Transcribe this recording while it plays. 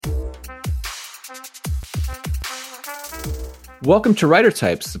Welcome to Writer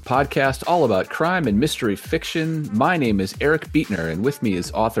Types, the podcast all about crime and mystery fiction. My name is Eric Beetner, and with me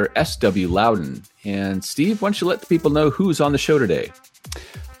is author S.W. Loudon. And Steve, why don't you let the people know who's on the show today?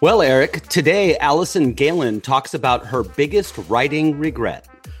 Well, Eric, today Allison Galen talks about her biggest writing regret.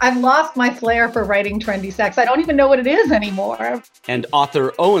 I've lost my flair for writing trendy sex. I don't even know what it is anymore. And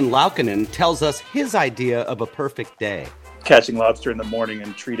author Owen Laukkanen tells us his idea of a perfect day. Catching lobster in the morning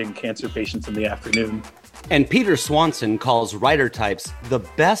and treating cancer patients in the afternoon. And Peter Swanson calls Writer Types the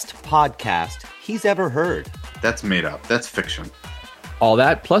best podcast he's ever heard. That's made up. That's fiction. All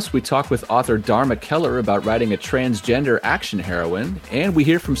that, plus we talk with author Dharma Keller about writing a transgender action heroine, and we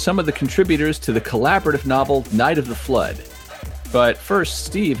hear from some of the contributors to the collaborative novel Night of the Flood. But first,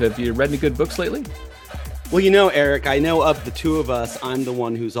 Steve, have you read any good books lately? Well, you know, Eric, I know of the two of us, I'm the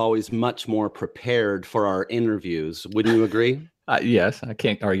one who's always much more prepared for our interviews. Wouldn't you agree? Yes, I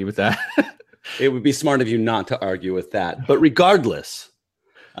can't argue with that. It would be smart of you not to argue with that. But regardless,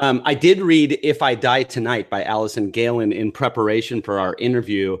 I did read If I Die Tonight by Allison Galen in preparation for our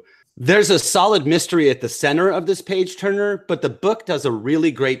interview. There's a solid mystery at the center of this page turner, but the book does a really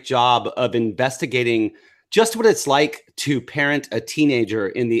great job of investigating just what it's like to parent a teenager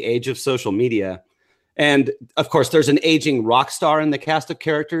in the age of social media. And of course, there's an aging rock star in the cast of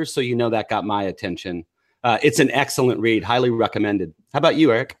characters, so you know that got my attention. It's an excellent read, highly recommended. How about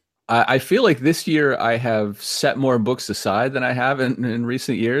you, Eric? I feel like this year I have set more books aside than I have in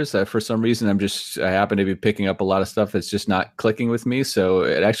recent years. For some reason, I happen to be picking up a lot of stuff that's just not clicking with me. So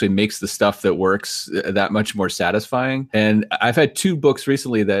it actually makes the stuff that works that much more satisfying. And I've had two books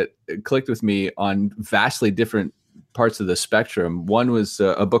recently that clicked with me on vastly different parts of the spectrum. One was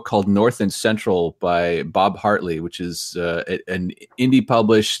a book called North and Central by Bob Hartley, which is an indie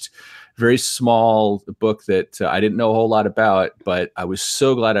published, very small book that I didn't know a whole lot about, but I was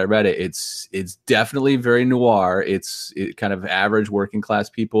so glad I read it. It's definitely very noir. It kind of average working class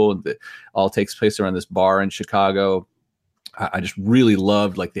people. That all takes place around this bar in Chicago. I just really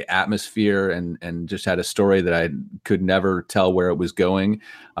loved like the atmosphere and just had a story that I could never tell where it was going.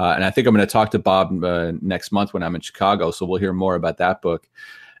 And I think I'm going to talk to Bob next month when I'm in Chicago. So we'll hear more about that book.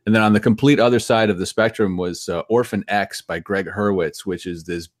 And then on the complete other side of the spectrum was Orphan X by Greg Hurwitz, which is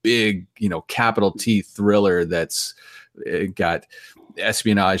this big, capital T thriller that's got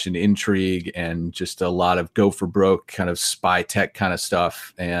espionage and intrigue and just a lot of go for broke kind of spy tech kind of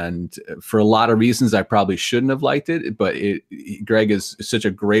stuff. And for a lot of reasons, I probably shouldn't have liked it, but Greg is such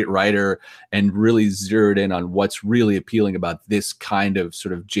a great writer and really zeroed in on what's really appealing about this kind of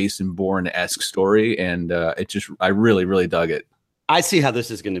sort of Jason Bourne-esque story. And I really, really dug it. I see how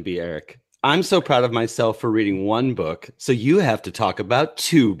this is going to be, Eric. I'm so proud of myself for reading one book, so you have to talk about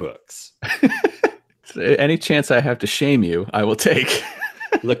two books. Any chance I have to shame you, I will take.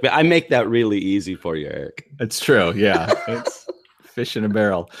 Look, I make that really easy for you, Eric. It's true, yeah. It's fish in a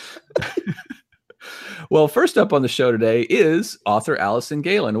barrel. Well, first up on the show today is author Allison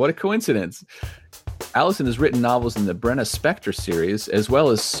Galen. What a coincidence. Allison has written novels in the Brenna Spector series, as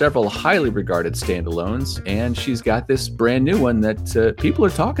well as several highly regarded standalones, and she's got this brand new one that people are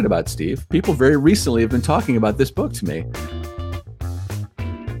talking about, Steve. People very recently have been talking about this book to me.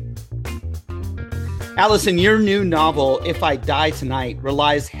 Allison, your new novel, If I Die Tonight,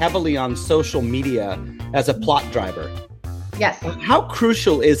 relies heavily on social media as a plot driver. Yes. How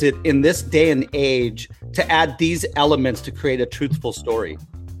crucial is it in this day and age to add these elements to create a truthful story?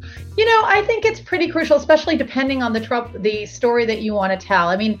 I think it's pretty crucial, especially depending on the story that you want to tell.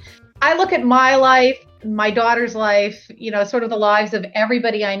 I mean, I look at my life, my daughter's life, sort of the lives of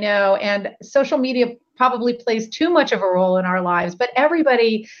everybody I know, and social media probably plays too much of a role in our lives, but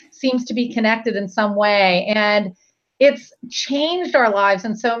everybody seems to be connected in some way, and it's changed our lives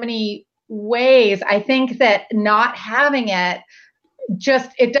in so many ways. I think that not having it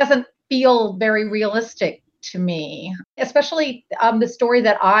doesn't feel very realistic to me, especially the story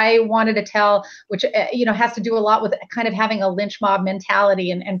that I wanted to tell, which, has to do a lot with kind of having a lynch mob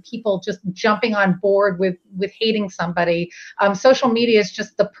mentality and people just jumping on board with hating somebody. Social media is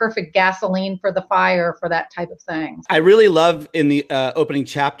just the perfect gasoline for the fire for that type of thing. I really love in the opening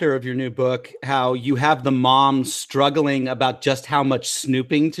chapter of your new book, how you have the mom struggling about just how much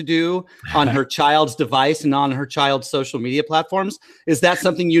snooping to do on her child's device and on her child's social media platforms. Is that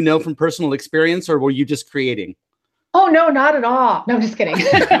something you know from personal experience, or were you just creating? Oh, no, not at all. No, I'm just kidding.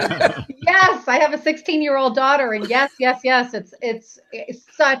 Yes, I have a 16-year-old daughter, and yes. It's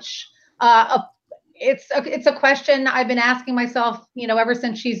such it's a question I've been asking myself, ever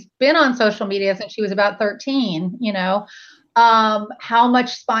since she's been on social media, since she was about 13. How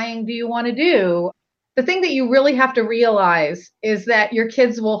much spying do you want to do? the thing that you really have to realize is that your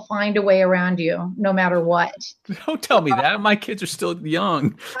kids will find a way around you no matter what. Don't tell me that. My kids are still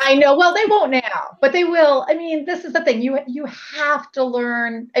young. I know. Well, they won't now, but they will. I mean, this is the thing. You have to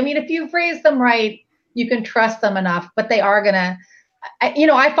learn. I mean, if you've raised them right, you can trust them enough, but they are going to,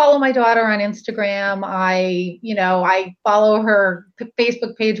 I follow my daughter on Instagram. I follow her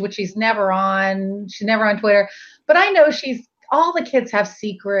Facebook page, which she's never on. She's never on Twitter, but I know all the kids have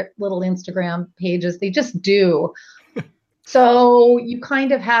secret little Instagram pages. They just do. So you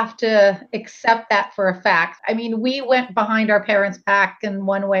kind of have to accept that for a fact. I mean, we went behind our parents' back in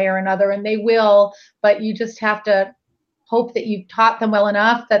one way or another, and they will, but you just have to hope that you've taught them well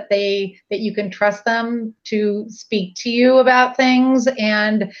enough that you can trust them to speak to you about things.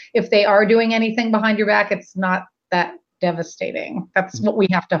 And if they are doing anything behind your back, it's not that devastating. That's what we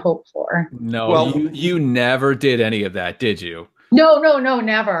have to hope for. No, well, you never did any of that, did you? No,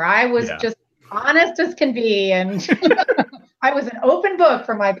 never. I was just honest as can be, and I was an open book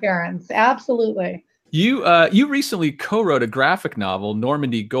for my parents. Absolutely. You recently co-wrote a graphic novel,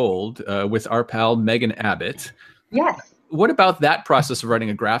 Normandy Gold, with our pal Megan Abbott. Yes. What about that process of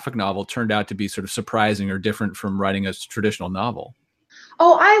writing a graphic novel turned out to be sort of surprising or different from writing a traditional novel?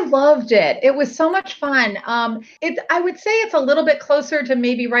 Oh, I loved it. It was so much fun. I would say it's a little bit closer to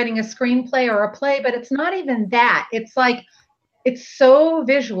maybe writing a screenplay or a play, but it's not even that. It's like, it's so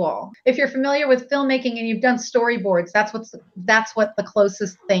visual. If you're familiar with filmmaking and you've done storyboards, that's what the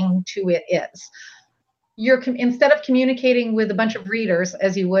closest thing to it is. Instead of communicating with a bunch of readers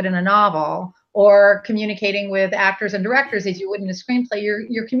as you would in a novel, or communicating with actors and directors as you would in a screenplay,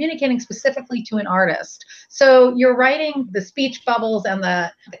 you're communicating specifically to an artist. So you're writing the speech bubbles and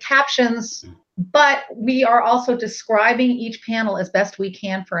the captions, but we are also describing each panel as best we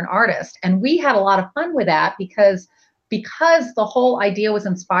can for an artist. And we had a lot of fun with that because the whole idea was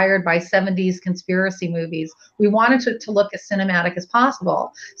inspired by 70s conspiracy movies. We wanted to look as cinematic as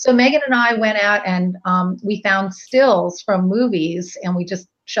possible. So Megan and I went out and we found stills from movies and we just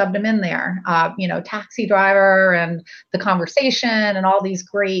shoved them in there. Taxi Driver and The Conversation and all these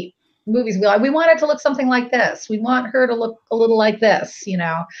great movies. We want it to look something like this. We want her to look a little like this,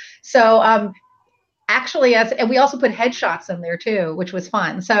 So actually, and we also put headshots in there too, which was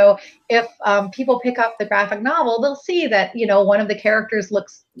fun. So if people pick up the graphic novel, they'll see that, one of the characters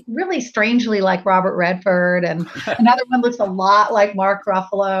looks really strangely like Robert Redford, and another one looks a lot like Mark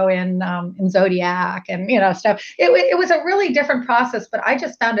Ruffalo in Zodiac, and stuff. It was a really different process, but I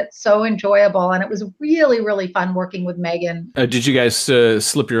just found it so enjoyable, and it was really, really fun working with Megan. Did you guys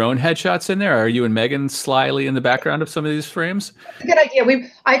slip your own headshots in there? Are you and Megan slyly in the background of some of these frames? That's a good idea.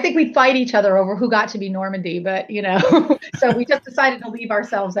 I think we'd fight each other over who got to be Normandy, but so we just decided to leave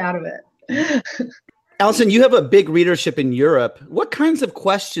ourselves out of it. Allison, you have a big readership in Europe. What kinds of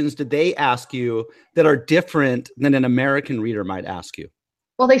questions did they ask you that are different than an American reader might ask you?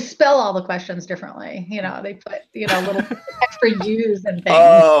 Well, they spell all the questions differently. They put, little extra U's and things.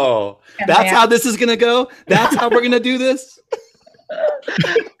 Oh, that's how this is going to go? That's how we're going to do this?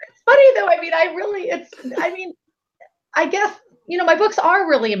 It's funny, though. I guess, my books are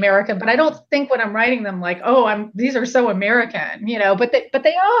really American, but I don't think when I'm writing them like, these are so American, but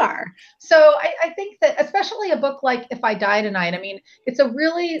they are. So I think that especially a book like If I Die Tonight, it's a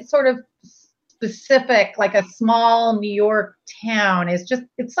really sort of specific, like a small New York town it's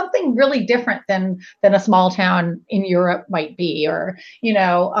something really different than a small town in Europe might be, or,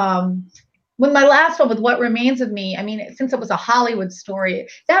 when my last one with What Remains of Me, since it was a Hollywood story,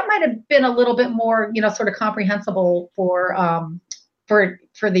 that might have been a little bit more, sort of comprehensible for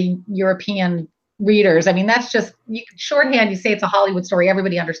the European readers. That's just shorthand. You say it's a Hollywood story,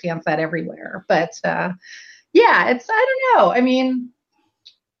 everybody understands that everywhere. But I don't know.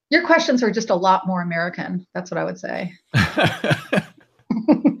 Your questions are just a lot more American. That's what I would say.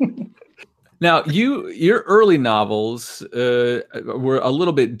 Now, your early novels were a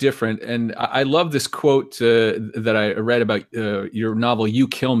little bit different, and I love this quote that I read about your novel, You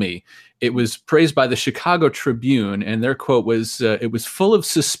Kill Me. It was praised by the Chicago Tribune, and their quote was, it was full of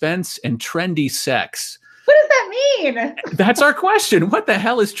suspense and trendy sex. What does that mean? That's our question. What the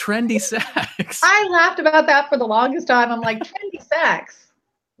hell is trendy sex? I laughed about that for the longest time. I'm like, trendy sex?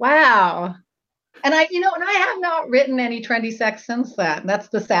 Wow. And I have not written any trendy sex since then. That's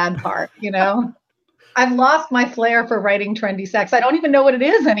the sad part, I've lost my flair for writing trendy sex. I don't even know what it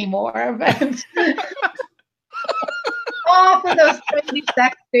is anymore. But for those trendy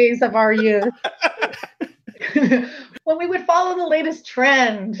sex days of our youth. When we would follow the latest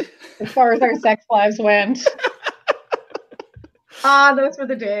trend as far as our sex lives went. Those were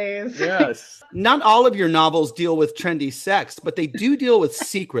the days. Yes. Not all of your novels deal with trendy sex, but they do deal with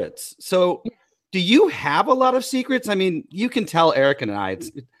secrets. So Do you have a lot of secrets? I mean, you can tell Eric and I,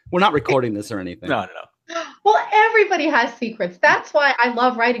 we're not recording this or anything. No. Well, everybody has secrets. That's why I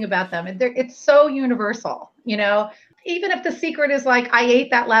love writing about them. It's so universal, even if the secret is like, I ate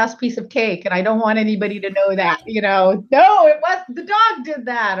that last piece of cake and I don't want anybody to know that, no, it was the dog did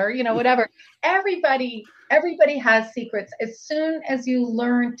that, or, whatever. Everybody has secrets. As soon as you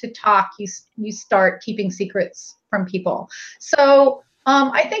learn to talk, you start keeping secrets from people. So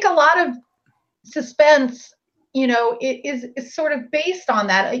I think a lot of suspense, it is sort of based on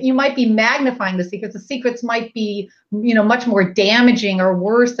that. You might be magnifying the secrets. The secrets might be, much more damaging or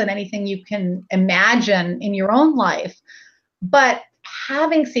worse than anything you can imagine in your own life. But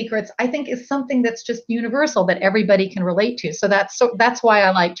having secrets, I think, is something that's just universal that everybody can relate to. So that's why I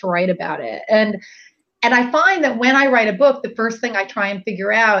like to write about it. And I find that when I write a book, the first thing I try and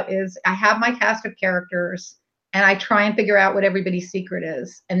figure out is I have my cast of characters, and I try and figure out what everybody's secret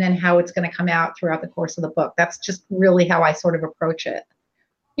is and then how it's going to come out throughout the course of the book. That's just really how I sort of approach it.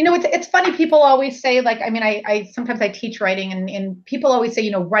 It's funny. People always say, like, I sometimes I teach writing and people always say,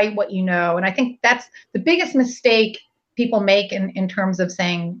 write what you know. And I think that's the biggest mistake people make in terms of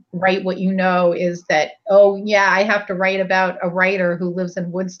saying write what you know is that, oh yeah, I have to write about a writer who lives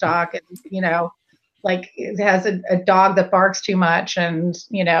in Woodstock and, like it has a dog that barks too much and,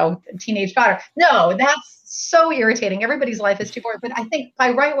 a teenage daughter. No, that's so irritating. Everybody's life is too boring. But I think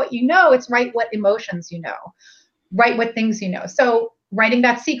by write what you know, it's write what emotions you know, write what things you know. So writing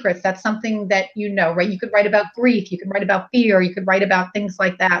about secrets, that's something that right? You could write about grief, you could write about fear, you could write about things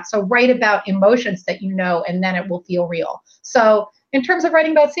like that. So write about emotions that you know, and then it will feel real. So in terms of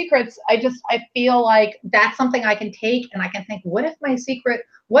writing about secrets, I feel like that's something I can take and I can think, what if my secret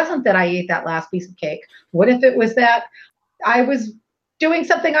wasn't that I ate that last piece of cake? What if it was that I was doing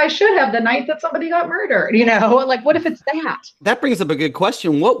something I should have the night that somebody got murdered, like what if it's that? That brings up a good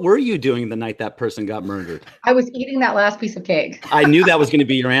question. What were you doing the night that person got murdered? I was eating that last piece of cake. I knew that was going to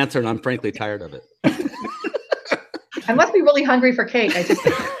be your answer, and I'm frankly tired of it. I must be really hungry for cake.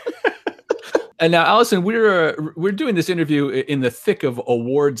 And now, Allison, we're doing this interview in the thick of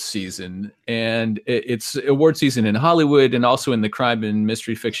awards season, and it's award season in Hollywood and also in the crime and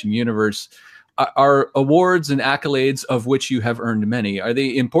mystery fiction universe. Are awards and accolades, of which you have earned many, are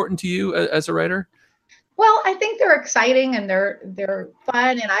they important to you as a writer? Well, I think they're exciting and they're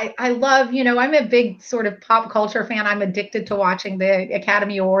fun. And I love, I'm a big sort of pop culture fan. I'm addicted to watching the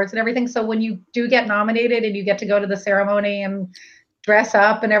Academy Awards and everything. So when you do get nominated and you get to go to the ceremony and dress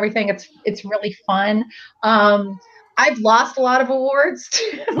up and everything, it's really fun. I've lost a lot of awards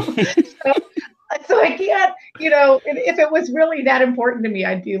too. So I can't, if it was really that important to me,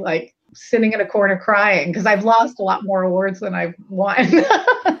 I'd be like sitting in a corner crying because I've lost a lot more awards than I've won.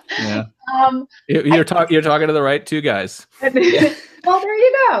 Yeah. You're talking to the right two guys. Well, there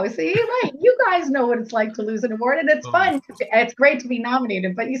you go. See, right. You guys know what it's like to lose an award, and it's fun. It's great to be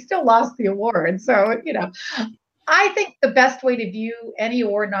nominated, but you still lost the award. So, I think the best way to view any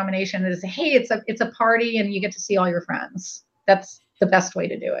award nomination is, hey, it's a party and you get to see all your friends. That's the best way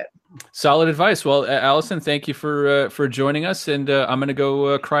to do it. Solid advice. Well, Allison, thank you for joining us, and I'm going to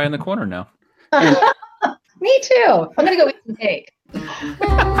go cry in the corner now. Me too. I'm going to go eat some cake.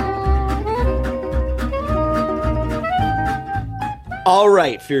 All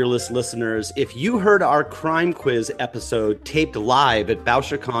right, fearless listeners, if you heard our crime quiz episode taped live at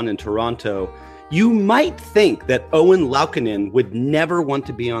BoucherCon in Toronto, you might think that Owen Laukkanen would never want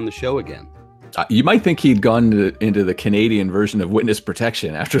to be on the show again. You might think he'd gone into the Canadian version of witness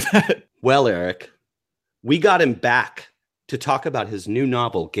protection after that. Well, Eric, we got him back to talk about his new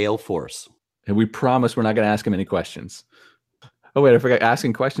novel, Gale Force. And we promise we're not going to ask him any questions. Oh, wait, I forgot.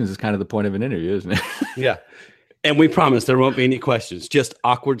 Asking questions is kind of the point of an interview, isn't it? Yeah. And we promise there won't be any questions. Just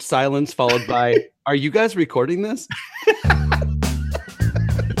awkward silence followed by, are you guys recording this?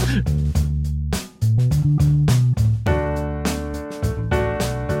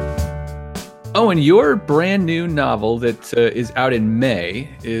 Oh, and your brand new novel that is out in May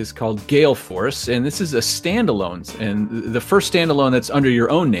is called Gale Force, and this is a standalone, and the first standalone that's under your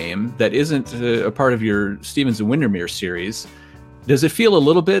own name that isn't a part of your Stevens and Windermere series. Does it feel a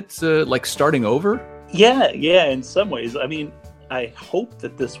little bit like starting over? Yeah, in some ways. I mean, I hope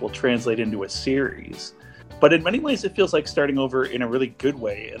that this will translate into a series, but in many ways it feels like starting over in a really good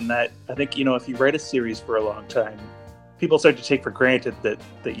way, and that I think, if you write a series for a long time, people start to take for granted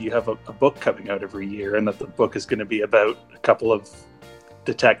that you have a book coming out every year and that the book is going to be about a couple of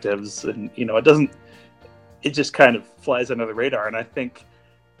detectives. And, it just kind of flies under the radar. And I think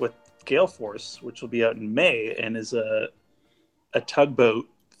with Gale Force, which will be out in May and is a tugboat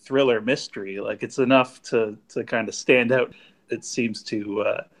thriller mystery, like it's enough to kind of stand out. It seems to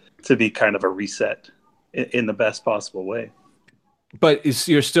to be kind of a reset in the best possible way. But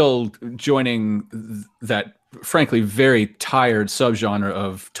you're still joining that, frankly, very tired subgenre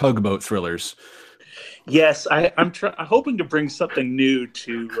of tugboat thrillers. Yes, I'm hoping to bring something new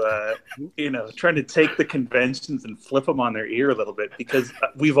to, trying to take the conventions and flip them on their ear a little bit, because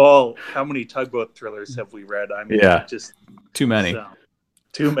how many tugboat thrillers have we read? I mean, just too many.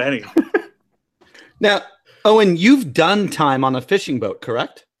 Too many. Now, Owen, you've done time on a fishing boat,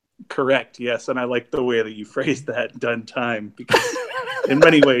 correct? Correct, yes. And I like the way that you phrased that, done time, because in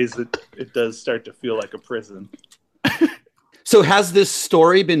many ways it does start to feel like a prison. So has this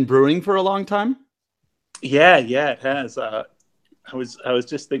story been brewing for a long time? Yeah, it has. I was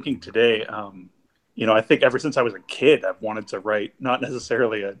just thinking today, I think ever since I was a kid, I've wanted to write not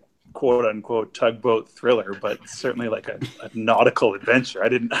necessarily a quote unquote tugboat thriller, but certainly like a nautical adventure. I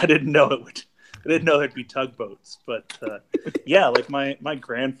didn't know there'd be tugboats, but like my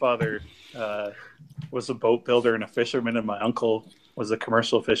grandfather was a boat builder and a fisherman, and my uncle was a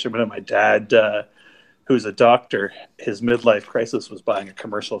commercial fisherman, and my dad, who's a doctor, his midlife crisis was buying a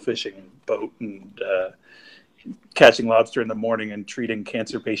commercial fishing boat and catching lobster in the morning and treating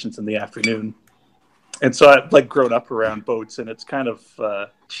cancer patients in the afternoon. And so I've like grown up around boats, and it's kind of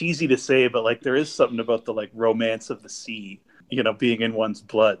cheesy to say, but like there is something about the like romance of the sea, being in one's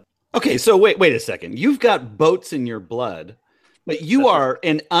blood. Okay, so wait a second. You've got boats in your blood, but you are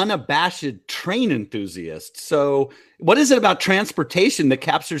an unabashed train enthusiast. So what is it about transportation that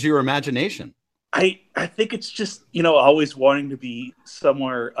captures your imagination? I think it's just, always wanting to be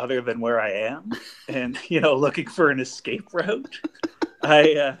somewhere other than where I am and, looking for an escape route.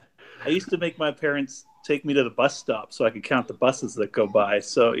 I used to make my parents take me to the bus stop so I could count the buses that go by.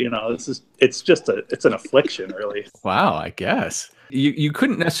 So, it's an affliction, really. Wow, I guess. You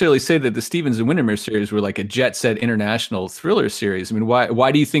couldn't necessarily say that the Stevens and Windermere series were like a jet set international thriller series. I mean,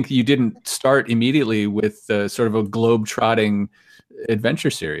 why do you think you didn't start immediately with sort of a globe-trotting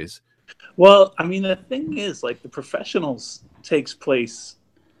adventure series? Well, I mean, the thing is, like, The Professionals takes place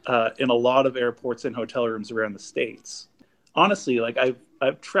in a lot of airports and hotel rooms around the States. Honestly, like,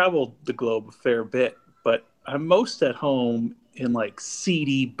 I've traveled the globe a fair bit, but I'm most at home in, like,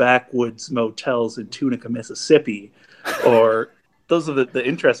 seedy backwoods motels in Tunica, Mississippi, or those are the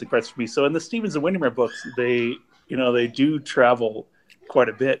interesting parts for me. So in the Stevens and Windermere books, they do travel quite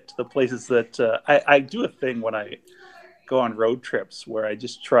a bit to the places that I do a thing when I go on road trips where I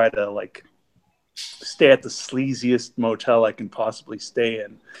just try to like stay at the sleaziest motel I can possibly stay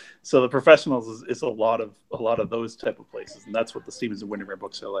in. So The Professionals is a lot of those type of places, and that's what the Stevens and Windermere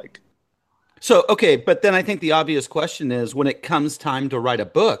books are like. So, okay, but then I think the obvious question is, when it comes time to write a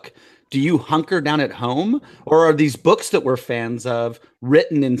book, do you hunker down at home, or are these books that we're fans of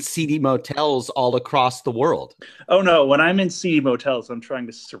written in seedy motels all across the world? Oh no, when I'm in seedy motels, I'm trying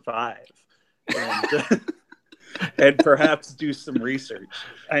to survive. And perhaps do some research.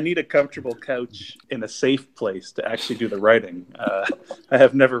 I need a comfortable couch in a safe place to actually do the writing. I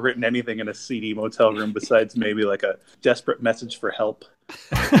have never written anything in a seedy motel room besides maybe like a desperate message for help.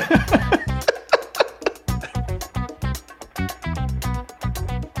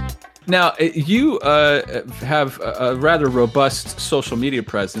 Now, you have a rather robust social media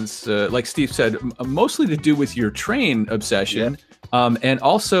presence, like Steve said, mostly to do with your train obsession. Yeah. And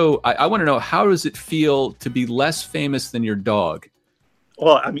also, I want to know, how does it feel to be less famous than your dog?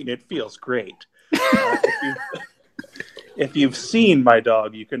 Well, I mean, it feels great. If you've seen my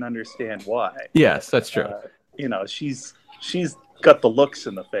dog, you can understand why. Yes, that's true. She's got the looks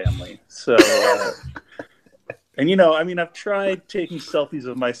in the family. So, and I mean, I've tried taking selfies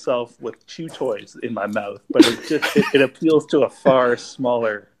of myself with chew toys in my mouth, but it appeals to a far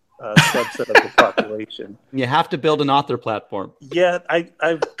smaller subset of the population. You have to build an author platform. Yeah,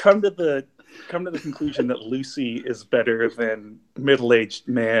 I've come to the conclusion that Lucy is better than middle-aged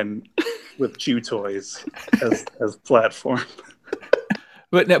man with chew toys as platform.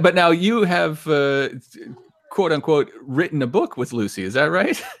 But now you have quote unquote written a book with Lucy. Is that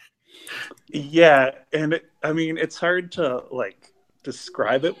right? Yeah, and it's hard to like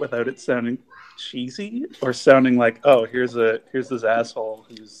describe it without it sounding cheesy or sounding like, oh, here's this asshole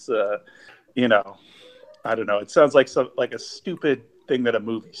who's I don't know. It sounds like a stupid thing that a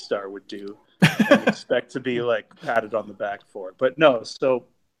movie star would do and expect to be like patted on the back for. But no, so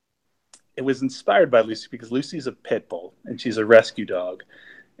it was inspired by Lucy because Lucy's a pit bull and she's a rescue dog.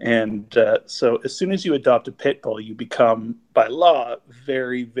 And so as soon as you adopt a pit bull, you become, by law,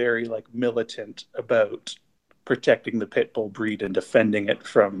 very, very like militant about protecting the pit bull breed and defending it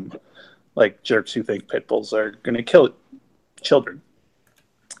from like jerks who think pit bulls are going to kill children.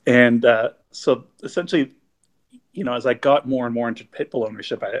 And so essentially as I got more and more into pit bull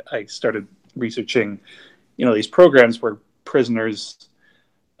ownership, I started researching, these programs where prisoners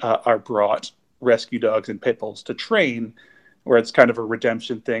are brought rescue dogs and pit bulls to train, where it's kind of a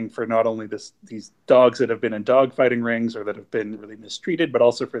redemption thing for not only these dogs that have been in dogfighting rings or that have been really mistreated, but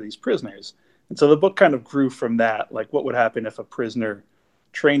also for these prisoners. And so the book kind of grew from that, like what would happen if a prisoner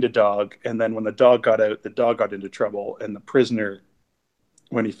trained a dog, and then when the dog got out, the dog got into trouble, and the prisoner,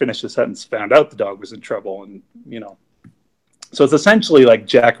 when he finished the sentence, found out the dog was in trouble. And, so it's essentially like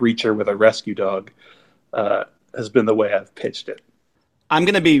Jack Reacher with a rescue dog, has been the way I've pitched it. I'm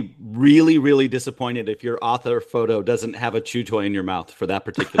going to be really, really disappointed if your author photo doesn't have a chew toy in your mouth for that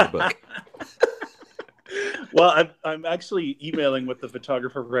particular book. Well, I'm actually emailing with the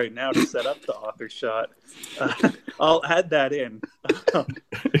photographer right now to set up the author shot. I'll add that in.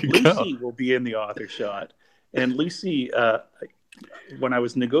 Lucy will be in the author shot. And Lucy, when I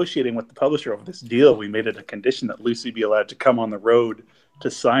was negotiating with the publisher over this deal, we made it a condition that Lucy be allowed to come on the road to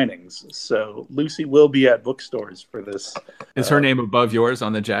signings. So Lucy will be at bookstores for this. Is her name above yours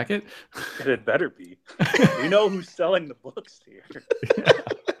on the jacket? It had better be. We know who's selling the books here.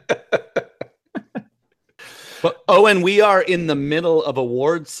 But Owen, we are in the middle of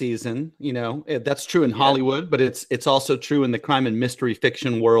awards season. That's true in Hollywood, but it's also true in the crime and mystery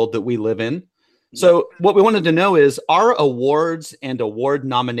fiction world that we live in. So what we wanted to know is, are awards and award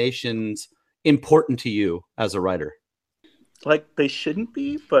nominations important to you as a writer? Like, they shouldn't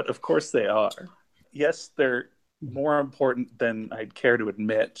be, but of course they are. Yes, they're more important than I'd care to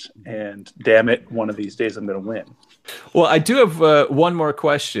admit. And damn it, one of these days I'm going to win. Well, I do have one more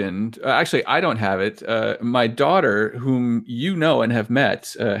question. Actually, I don't have it. My daughter, whom you know and have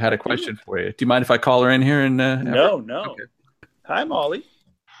met, had a question for you. Do you mind if I call her in here? No. Okay. Hi, Molly.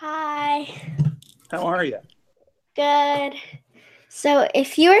 Hi. How are you? Good. So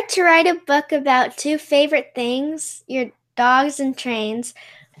if you were to write a book about two favorite things, your dogs and trains,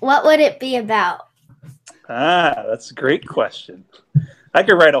 what would it be about? That's a great question. I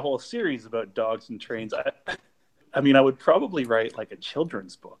could write a whole series about dogs and trains. I would probably write like a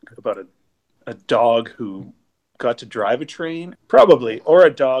children's book about a dog who got to drive a train, probably, or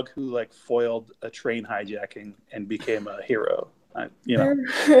a dog who like foiled a train hijacking and became a hero.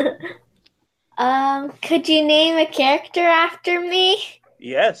 Could you name a character after me?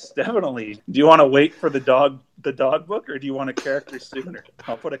 Yes, definitely. Do you want to wait for the dog book, or do you want a character sooner?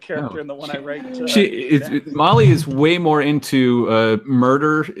 I'll put a character in the one I write. Molly is way more into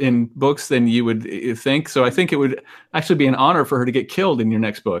murder in books than you would think. So I think it would actually be an honor for her to get killed in your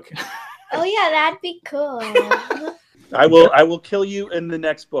next book. Oh yeah, that'd be cool. I will kill you in the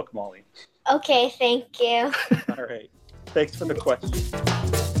next book, Molly. Okay, thank you. All right. Thanks for the question.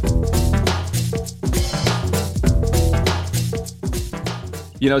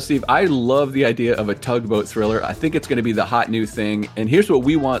 Steve, I love the idea of a tugboat thriller. I think it's going to be the hot new thing. And here's what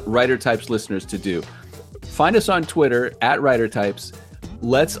we want Writer Types listeners to do. Find us on Twitter at Writer Types.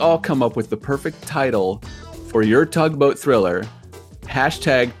 Let's all come up with the perfect title for your tugboat thriller.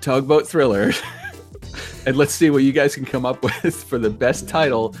 Hashtag tugboat thriller. And let's see what you guys can come up with for the best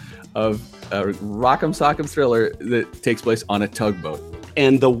title of a rock'em sock'em thriller that takes place on a tugboat.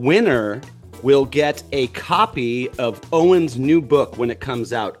 And the winner will get a copy of Owen's new book when it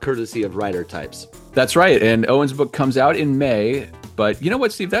comes out, courtesy of Writer Types. That's right. And Owen's book comes out in May. But you know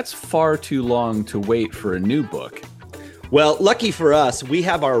what, Steve? That's far too long to wait for a new book. Well, lucky for us, we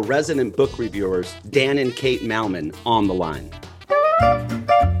have our resident book reviewers, Dan and Kate Malman, on the line.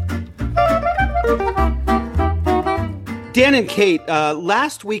 Dan and Kate,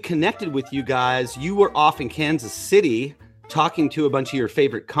 last we connected with you guys, you were off in Kansas City talking to a bunch of your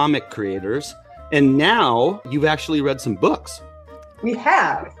favorite comic creators, and now you've actually read some books. We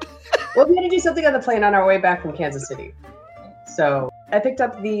have. Well, we had to do something on the plane on our way back from Kansas City. So I picked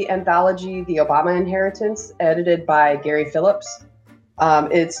up the anthology, The Obama Inheritance, edited by Gary Phillips.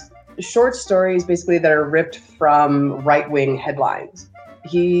 It's short stories basically that are ripped from right-wing headlines.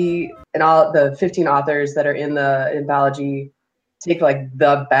 He and all the 15 authors that are in the anthology take like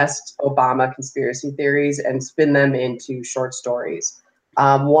the best Obama conspiracy theories and spin them into short stories.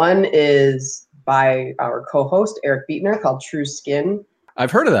 One is by our co-host, Eric Bietner, called True Skin.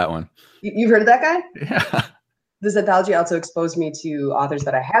 I've heard of that one. You've heard of that guy? Yeah. This anthology also exposed me to authors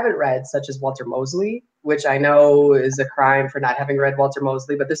that I haven't read, such as Walter Mosley, which I know is a crime for not having read Walter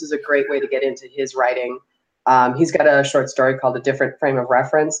Mosley, but this is a great way to get into his writing. He's got a short story called A Different Frame of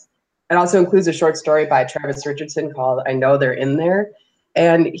Reference. It also includes a short story by Travis Richardson called I Know They're in There.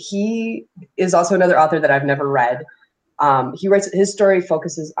 And he is also another author that I've never read. His story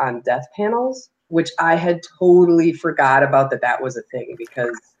focuses on death panels, which I had totally forgot about that was a thing,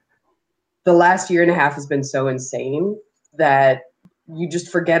 because the last year and a half has been so insane that you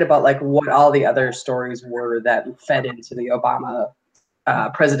just forget about like what all the other stories were that fed into the Obama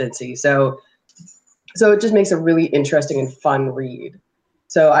presidency. So it just makes a really interesting and fun read.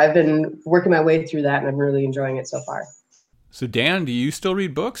 So I've been working my way through that, and I'm really enjoying it so far. So Dan, do you still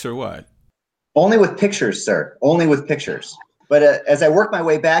read books or what? Only with pictures, sir. Only with pictures. But as I work my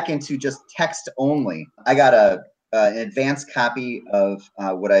way back into just text only, I got an advanced copy of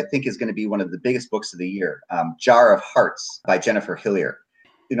what I think is going to be one of the biggest books of the year, Jar of Hearts by Jennifer Hillier.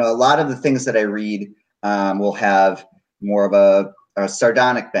 You know, a lot of the things that I read will have more of a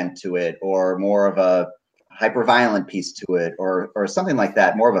sardonic bent to it, or more of a hyper-violent piece to it, or something like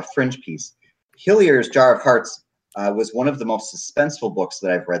that, more of a fringe piece. Hillier's Jar of Hearts was one of the most suspenseful books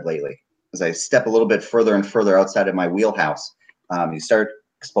that I've read lately. As I step a little bit further and further outside of my wheelhouse, you start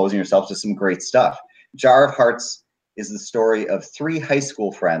exposing yourself to some great stuff. Jar of Hearts is the story of 3 high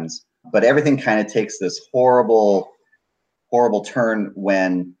school friends, but everything kind of takes this horrible turn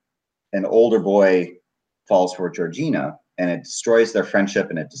when an older boy falls for Georgina, and it destroys their friendship,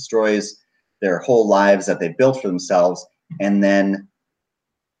 and it destroys their whole lives that they built for themselves. And then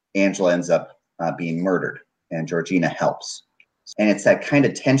Angela ends up being murdered, and Georgina helps. And it's that kind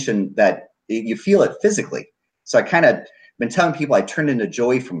of tension that you feel it physically. So I kind of been telling people I turned into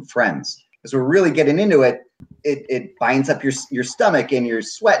Joey from Friends. As we're really getting into it, it binds up your stomach and you're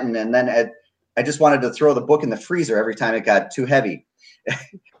sweating. And then I just wanted to throw the book in the freezer every time it got too heavy.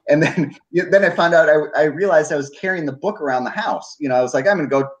 And then I found out I realized I was carrying the book around the house. You know, I was like, I'm going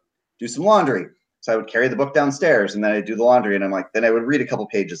to go do some laundry. So I would carry the book downstairs, and then I'd do the laundry, and I'm like, then I would read a couple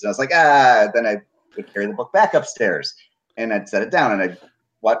pages, and I was like, then I would carry the book back upstairs, and I'd set it down, and I'd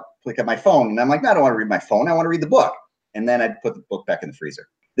click at my phone, and I'm like, no, I don't want to read my phone. I want to read the book. And then I'd put the book back in the freezer.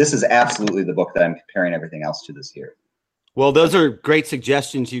 This is absolutely the book that I'm comparing everything else to this year. Well, those are great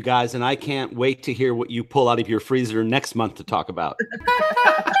suggestions, you guys, and I can't wait to hear what you pull out of your freezer next month to talk about.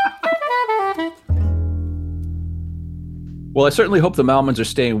 Well, I certainly hope the Malmans are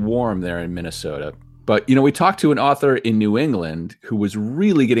staying warm there in Minnesota. But, you know, we talked to an author in New England who was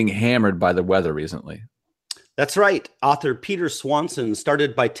really getting hammered by the weather recently. That's right. Author Peter Swanson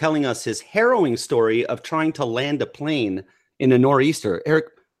started by telling us his harrowing story of trying to land a plane in a nor'easter. Eric,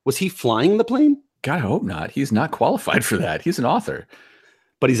 was he flying the plane? God, I hope not. He's not qualified for that. He's an author.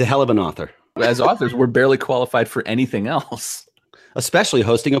 But he's a hell of an author. As authors, we're barely qualified for anything else. Especially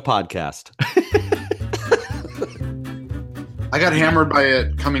hosting a podcast. I got hammered by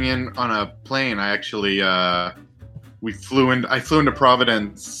it coming in on a plane. I actually, I flew into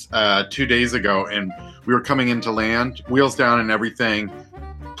Providence 2 days ago, and we were coming into land, wheels down and everything.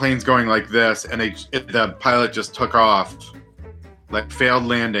 Plane's going like this, and the pilot just took off, like failed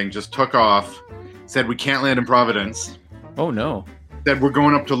landing, just took off, said we can't land in Providence. Oh no. Said we're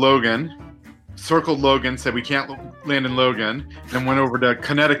going up to Logan, circled Logan, said we can't land in Logan, then went over to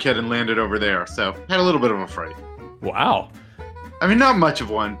Connecticut and landed over there. So had a little bit of a fright. Wow. I mean, not much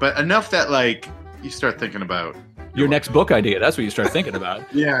of one, but enough that, like, you start thinking about your next book idea. That's what you start thinking about.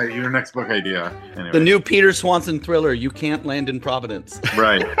 Yeah, your next book idea. Anyway. The new Peter Swanson thriller, You Can't Land in Providence.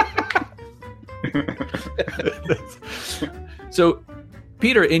 Right. So,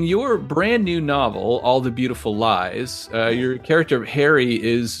 Peter, in your brand new novel, All the Beautiful Lies, your character Harry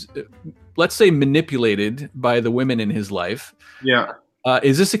is, let's say, manipulated by the women in his life. Yeah.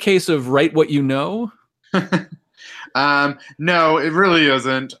 Is this a case of write what you know? No, it really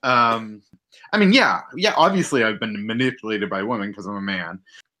isn't. I mean, yeah, obviously I've been manipulated by women because I'm a man,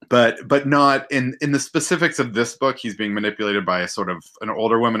 but not in the specifics of this book. He's being manipulated by a sort of an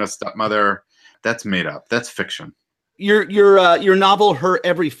older woman, a stepmother. That's made up. That's fiction. Your novel, Her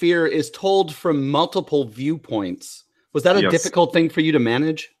Every Fear, is told from multiple viewpoints. Was that a difficult thing for you to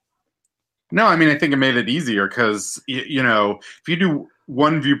manage? No, I mean, I think it made it easier because, you know, if you do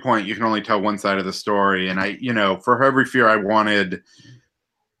one viewpoint, you can only tell one side of the story. And for Her Every Fear,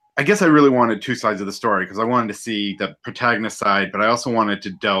 I guess I really wanted two sides of the story because I wanted to see the protagonist side, but I also wanted to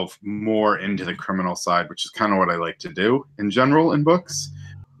delve more into the criminal side, which is kind of what I like to do in general in books.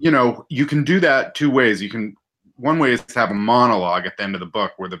 You know, you can do that two ways. One way is to have a monologue at the end of the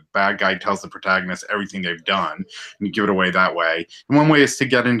book where the bad guy tells the protagonist everything they've done, and you give it away that way. And one way is to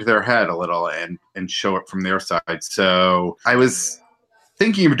get into their head a little and show it from their side. So I was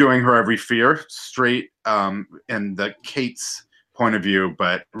thinking of doing Her Every Fear straight in the Kate's point of view,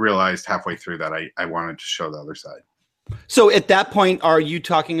 but realized halfway through that I wanted to show the other side. So at that point, are you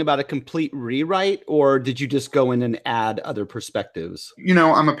talking about a complete rewrite, or did you just go in and add other perspectives? You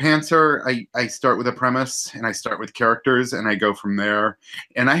know, I'm a pantser. I start with a premise, and I start with characters, and I go from there.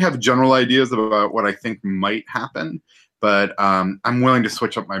 And I have general ideas about what I think might happen, but I'm willing to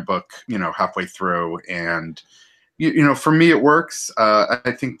switch up my book, halfway through. And for me, it works.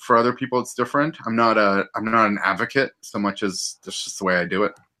 I think for other people, it's different. I'm not an advocate so much as that's just the way I do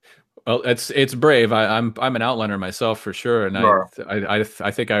it. Well, it's brave. I'm an outliner myself for sure, and Sure.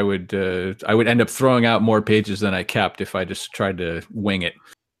 I think I would end up throwing out more pages than I kept if I just tried to wing it.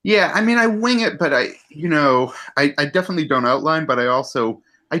 Yeah, I mean, I wing it, but I definitely don't outline, but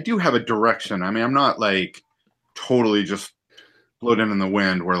I do have a direction. I mean, I'm not like totally just floating in the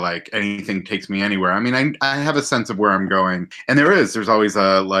wind where like anything takes me anywhere. I mean, I have a sense of where I'm going, and there's always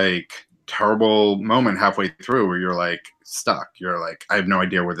a like terrible moment halfway through where you're like stuck. You're like, I have no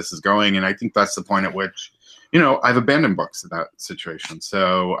idea where this is going, and I think that's the point at which I've abandoned books in that situation.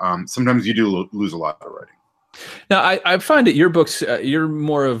 So sometimes you do lose a lot already. Now, I find that your books, you're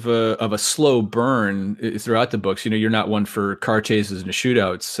more of a slow burn throughout the books. You're not one for car chases and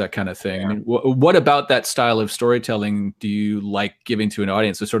shootouts, that kind of thing. Yeah. I mean, what about that style of storytelling do you like giving to an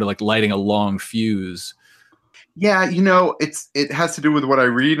audience? It's sort of like lighting a long fuse. Yeah, it has to do with what I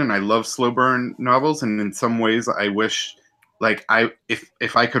read, and I love slow burn novels. And in some ways, I wish, like,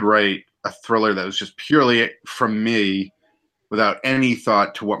 if I could write a thriller that was just purely from me, without any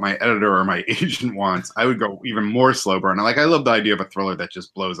thought to what my editor or my agent wants, I would go even more slow burn. Like, I love the idea of a thriller that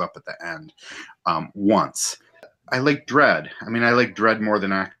just blows up at the end once. I like dread. I mean, I like dread more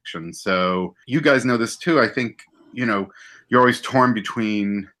than action. So you guys know this too. I think, you're always torn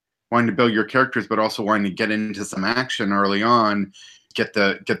between wanting to build your characters, but also wanting to get into some action early on, get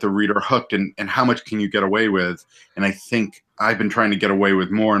the reader hooked, and how much can you get away with? And I think I've been trying to get away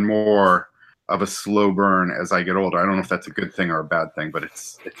with more and more of a slow burn as I get older. I don't know if that's a good thing or a bad thing, but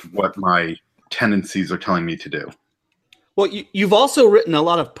it's what my tendencies are telling me to do. Well, you've also written a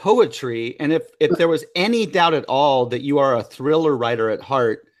lot of poetry, and if there was any doubt at all that you are a thriller writer at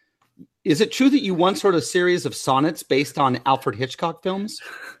heart, is it true that you once wrote a series of sonnets based on Alfred Hitchcock films?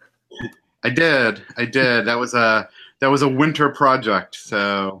 I did. That was a winter project.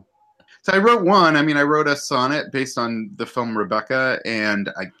 So I wrote one. I mean, I wrote a sonnet based on the film Rebecca, and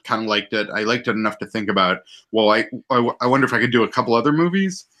I kind of liked it. I liked it enough to think about, well, I wonder if I could do a couple other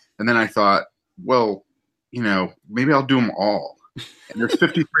movies. And then I thought, well, maybe I'll do them all. And there's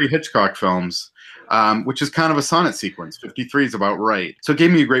 53 Hitchcock films, which is kind of a sonnet sequence. 53 is about right. So it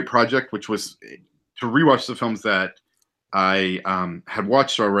gave me a great project, which was to rewatch the films that I had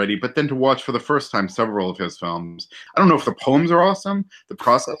watched already, but then to watch for the first time several of his films. I don't know if the poems are awesome. The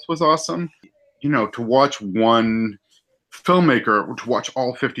process was awesome. To watch one filmmaker, to watch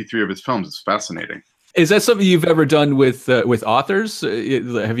all 53 of his films is fascinating. Is that something you've ever done with authors?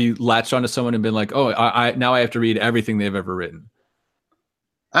 Have you latched onto someone and been like, oh, now I have to read everything they've ever written?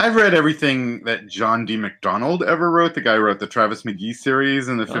 I've read everything that John D. MacDonald ever wrote. The guy who wrote the Travis McGee series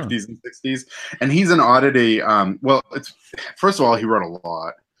in the 50s and 60s. And he's an oddity. First of all, he wrote a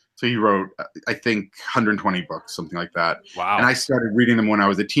lot. So he wrote, I think, 120 books, something like that. Wow. And I started reading them when I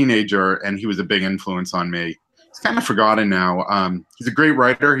was a teenager, and he was a big influence on me. He's kind of forgotten now. He's a great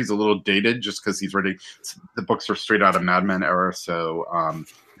writer. He's a little dated just because the books are straight out of Mad Men era. So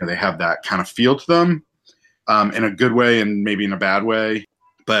they have that kind of feel to them in a good way and maybe in a bad way.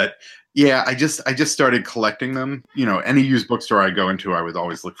 But yeah, I just started collecting them. Any used bookstore I go into, I would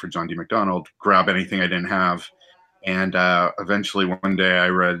always look for John D. MacDonald, grab anything I didn't have. And eventually one day I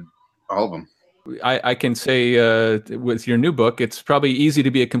read all of them. I can say with your new book, it's probably easy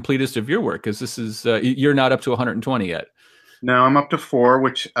to be a completist of your work, because this is you're not up to 120 yet. No, I'm up to 4,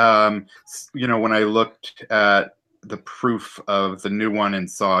 which, when I looked at the proof of the new one and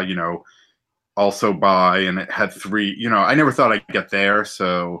saw, also buy, and it had 3, I never thought I'd get there.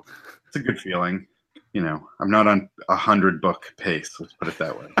 So it's a good feeling. I'm not on 100 book pace. Let's put it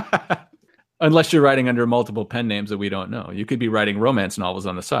that way. Unless you're writing under multiple pen names that we don't know. You could be writing romance novels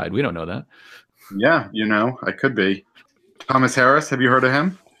on the side. We don't know that. Yeah, I could be. Thomas Harris, have you heard of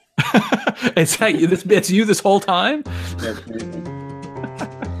him? It's you this whole time? Yeah,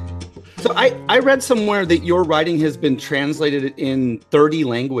 so I read somewhere that your writing has been translated in 30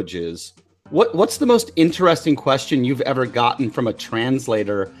 languages. What's the most interesting question you've ever gotten from a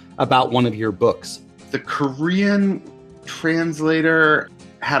translator about one of your books? The Korean translator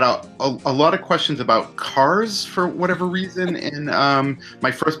had a lot of questions about cars for whatever reason in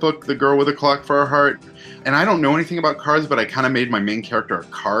my first book, The Girl with a Clock for Her Heart. And I don't know anything about cars, but I kind of made my main character a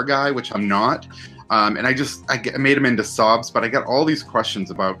car guy, which I'm not. And I made him into sobs, but I got all these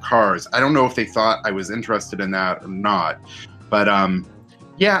questions about cars. I don't know if they thought I was interested in that or not. But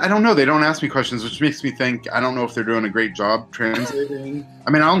yeah, I don't know. They don't ask me questions, which makes me think I don't know if they're doing a great job translating. I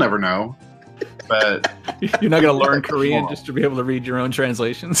mean, I'll never know. But you're not going to learn Korean just to be able to read your own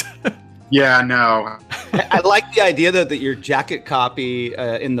translations. Yeah, no. I like the idea though that your jacket copy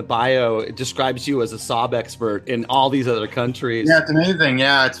in the bio it describes you as a Saab expert in all these other countries. Yeah, it's amazing.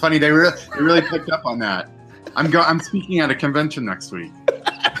 Yeah, it's funny. They really picked up on that. I'm speaking at a convention next week.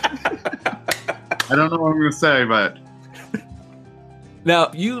 I don't know what I'm going to say, but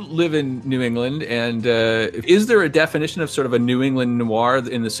Now, you live in New England, and is there a definition of sort of a New England noir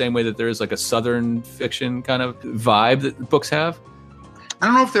in the same way that there is like a Southern fiction kind of vibe that books have? I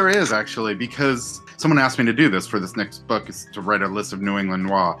don't know if there is actually, because someone asked me to do this for this next book, is to write a list of New England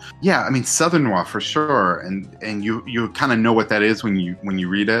noir. Yeah, I mean Southern noir for sure, and you kind of know what that is when you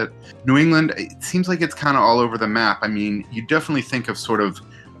read it. New England, it seems like it's kind of all over the map. I mean, you definitely think of sort of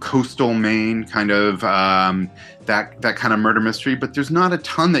coastal Maine, kind of that kind of murder mystery, but there's not a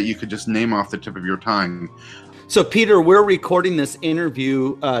ton that you could just name off the tip of your tongue. So, Peter, we're recording this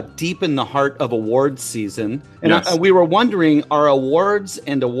interview deep in the heart of awards season. And Yes. we were wondering, are awards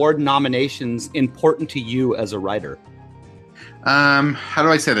and award nominations important to you as a writer? How do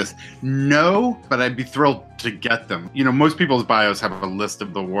I say this? No, but I'd be thrilled to get them. You know, most people's bios have a list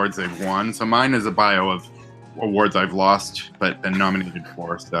of the awards they've won. So mine is a bio of awards I've lost but been nominated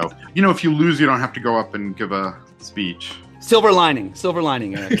for. So, you know, if you lose, you don't have to go up and give a speech. Silver lining,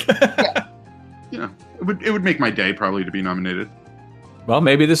 Eric. You know, it would make my day probably to be nominated. Well,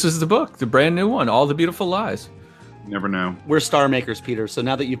 maybe this is the book, the brand new one, All the Beautiful Lies. You never know. We're star makers, Peter. So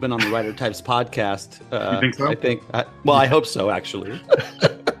now that you've been on the Writer Types podcast, You think so? I hope so, actually.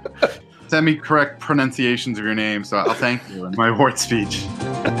 Send me correct pronunciations of your name, so I'll thank you in my award speech.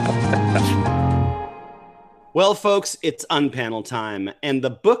 Well, folks, it's Unpanel time, and the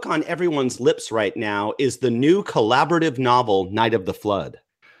book on everyone's lips right now is the new collaborative novel, Night of the Flood.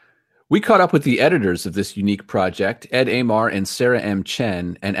 We caught up with the editors of this unique project, Ed Amar and Sarah M.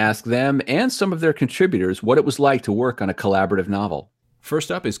 Chen, and asked them and some of their contributors what it was like to work on a collaborative novel.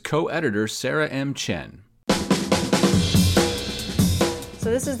 First up is co-editor Sarah M. Chen. So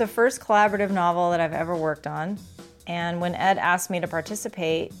this is the first collaborative novel that I've ever worked on. And when Ed asked me to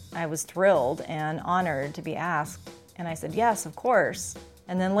participate, I was thrilled and honored to be asked. And I said, yes, of course.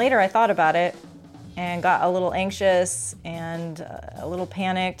 And then later I thought about it and got a little anxious and a little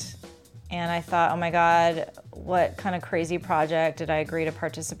panicked. And I thought, oh my God, what kind of crazy project did I agree to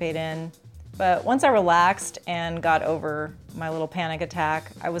participate in? But once I relaxed and got over my little panic attack,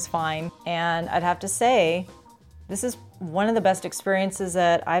 I was fine. And I'd have to say, this is one of the best experiences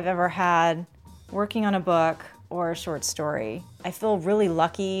that I've ever had working on a book or a short story. I feel really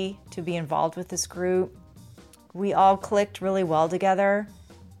lucky to be involved with this group. We all clicked really well together.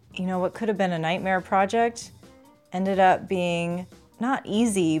 You know, what could have been a nightmare project ended up being not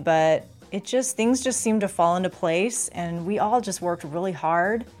easy, but things just seemed to fall into place, and we all just worked really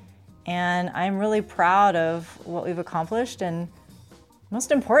hard. And I'm really proud of what we've accomplished, and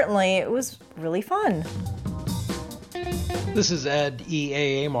most importantly, it was really fun. This is Ed E.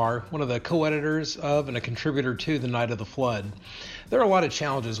 A. Amar, one of the co-editors of and a contributor to The Night of the Flood. There are a lot of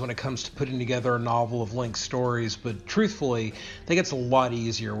challenges when it comes to putting together a novel of linked stories, but truthfully, I think it's a lot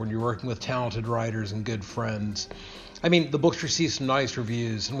easier when you're working with talented writers and good friends. I mean, the book's received some nice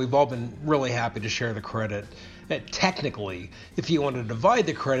reviews, and we've all been really happy to share the credit. Technically, if you want to divide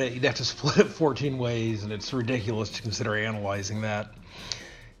the credit, you'd have to split it 14 ways, and it's ridiculous to consider analyzing that.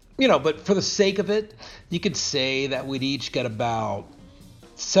 You know, but for the sake of it, you could say that we'd each get about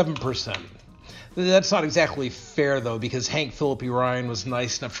 7%. That's not exactly fair, though, because Hank Philippi Ryan was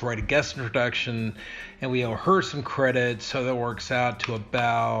nice enough to write a guest introduction, and we owe her some credit, so that works out to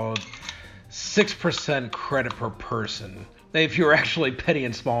about 6% credit per person, if you're actually petty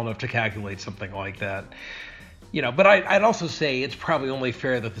and small enough to calculate something like that. You know, but I'd also say it's probably only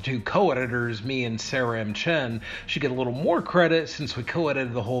fair that the two co-editors, me and Sarah M. Chen, should get a little more credit since we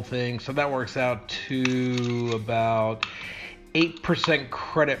co-edited the whole thing, so that works out to about 8%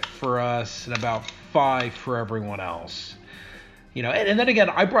 credit for us and about 5% for everyone else. You know, and then again,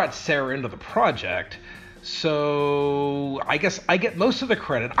 I brought Sarah into the project, so I guess I get most of the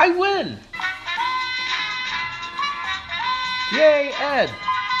credit. I win! Yay, Ed!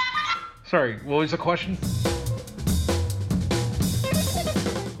 Sorry, what was the question?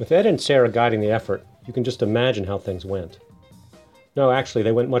 With Ed and Sarah guiding the effort, you can just imagine how things went. No, actually,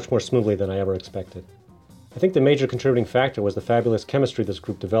 they went much more smoothly than I ever expected. I think the major contributing factor was the fabulous chemistry this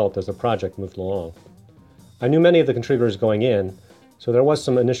group developed as the project moved along. I knew many of the contributors going in, so there was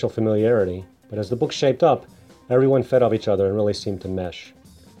some initial familiarity, but as the book shaped up, everyone fed off each other and really seemed to mesh.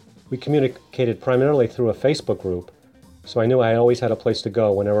 We communicated primarily through a Facebook group, so I knew I always had a place to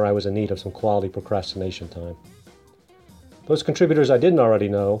go whenever I was in need of some quality procrastination time. Those contributors I didn't already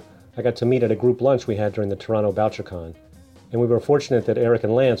know, I got to meet at a group lunch we had during the Toronto BoucherCon. and we were fortunate that Eric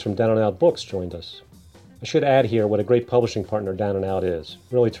and Lance from Down and Out Books joined us. I should add here what a great publishing partner Down and Out is.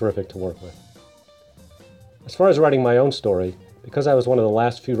 Really terrific to work with. As far as writing my own story, because I was one of the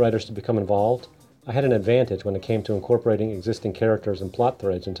last few writers to become involved, I had an advantage when it came to incorporating existing characters and plot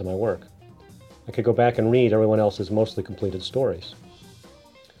threads into my work. I could go back and read everyone else's mostly completed stories.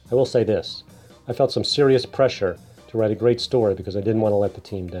 I will say this, I felt some serious pressure to write a great story because I didn't want to let the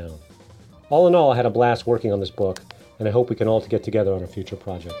team down. All in all, I had a blast working on this book, and I hope we can all get together on a future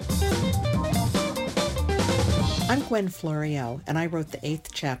project. I'm Gwen Florio, and I wrote the 8th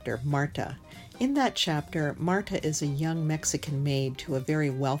chapter, Marta. In that chapter, Marta is a young Mexican maid to a very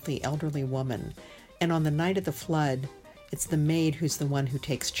wealthy elderly woman, and on the night of the flood, it's the maid who's the one who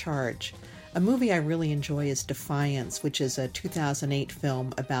takes charge. A movie I really enjoy is Defiance, which is a 2008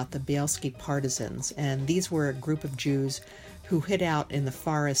 film about the Bielski partisans, and these were a group of Jews who hid out in the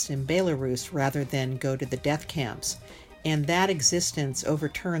forest in Belarus rather than go to the death camps. And that existence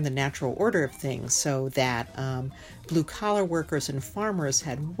overturned the natural order of things so that blue-collar workers and farmers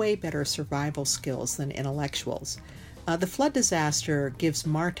had way better survival skills than intellectuals. The flood disaster gives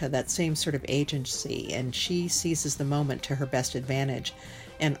Marta that same sort of agency, and she seizes the moment to her best advantage.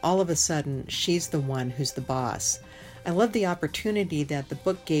 And all of a sudden, she's the one who's the boss. I love the opportunity that the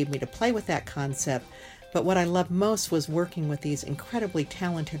book gave me to play with that concept, but what I loved most was working with these incredibly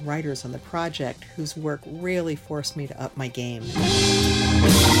talented writers on the project whose work really forced me to up my game.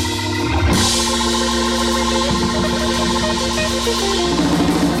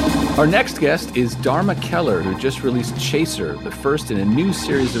 Our next guest is Dharma Keller, who just released Chaser, the first in a new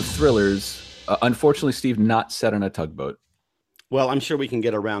series of thrillers. Unfortunately, Steve, not set on a tugboat. Well, I'm sure we can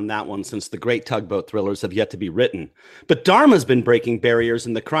get around that one since the great tugboat thrillers have yet to be written. But Dharma's been breaking barriers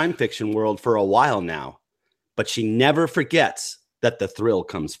in the crime fiction world for a while now. But she never forgets that the thrill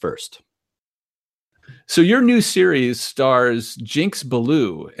comes first. So your new series stars Jinx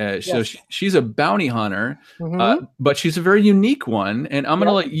Ballou. So she's a bounty hunter, but she's a very unique one. And I'm going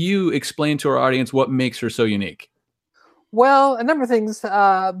to let you explain to our audience what makes her so unique. Well, a number of things,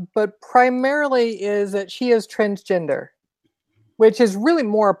 but primarily is that she is transgender, which is really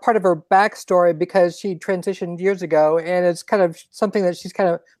more a part of her backstory because she transitioned years ago, and it's kind of something that she's kind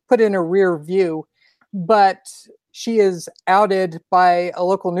of put in her rear view. But she is outed by a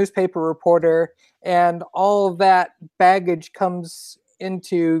local newspaper reporter, and all of that baggage comes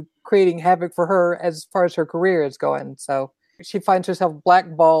into creating havoc for her as far as her career is going. So she finds herself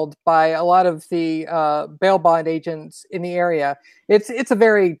blackballed by a lot of the bail bond agents in the area. It's a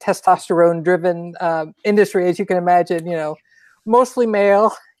very testosterone-driven industry, as you can imagine. You know, mostly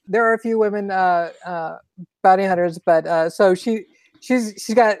male. There are a few women bounty hunters, but so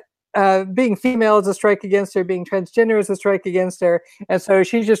she's got. Being female is a strike against her. Being transgender is a strike against her, and so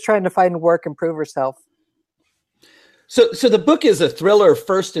she's just trying to find work and prove herself. So the book is a thriller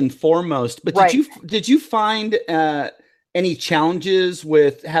first and foremost. But did you find any challenges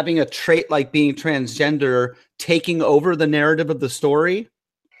with having a trait like being transgender taking over the narrative of the story?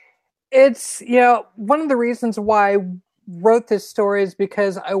 It's one of the reasons why I wrote this story is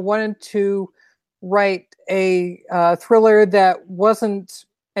because I wanted to write a thriller that wasn't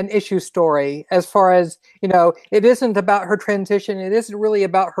an issue story, as far as, it isn't about her transition. It isn't really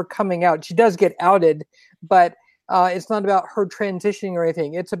about her coming out. She does get outed, but it's not about her transitioning or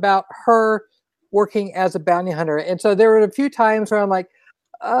anything. It's about her working as a bounty hunter. And so there were a few times where I'm like,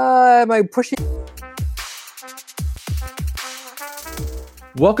 am I pushing?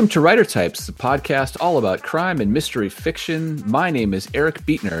 Welcome to Writer Types, the podcast all about crime and mystery fiction. My name is Eric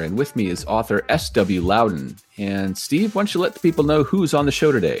Beetner, and with me is author S.W. Loudon. And Steve, why don't you let the people know who's on the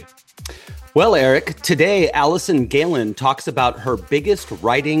show today? Well, Eric, today Allison Galen talks about her biggest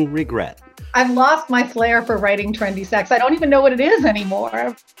writing regret. I've lost my flair for writing trendy sex. I don't even know what it is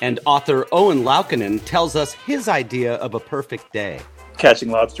anymore. And author Owen Laukkanen tells us his idea of a perfect day. Catching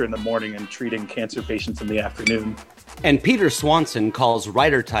lobster in the morning and treating cancer patients in the afternoon. And Peter Swanson calls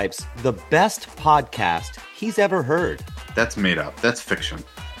Writer Types the best podcast he's ever heard. That's made up. That's fiction.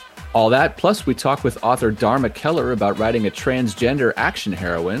 All that, plus we talk with author Dharma Keller about writing a transgender action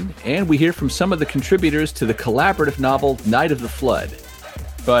heroine, and we hear from some of the contributors to the collaborative novel Night of the Flood.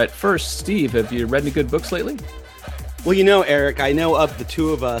 But first, Steve, have you read any good books lately? Well, Eric, I know of the two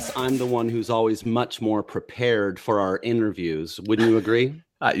of us, I'm the one who's always much more prepared for our interviews. Wouldn't you agree?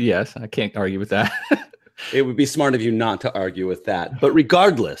 Yes, I can't argue with that. It would be smart of you not to argue with that. But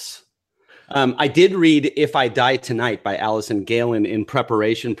regardless, I did read If I Die Tonight by Allison Galen in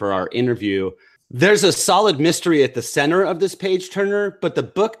preparation for our interview. There's a solid mystery at the center of this page turner, but the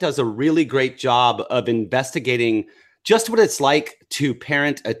book does a really great job of investigating just what it's like to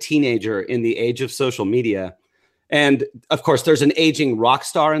parent a teenager in the age of social media. And of course, there's an aging rock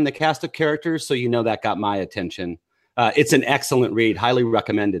star in the cast of characters, so that got my attention. It's an excellent read, highly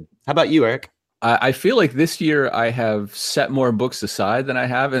recommended. How about you, Eric? I feel like this year I have set more books aside than I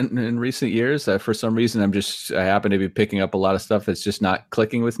have in recent years. For some reason, I happen to be picking up a lot of stuff that's just not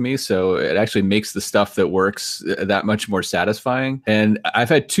clicking with me. So it actually makes the stuff that works that much more satisfying. And I've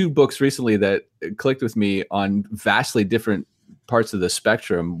had 2 books recently that clicked with me on vastly different parts of the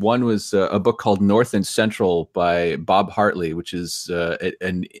spectrum. One was a book called North and Central by Bob Hartley, which is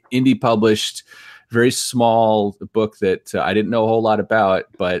an indie published, very small book that I didn't know a whole lot about,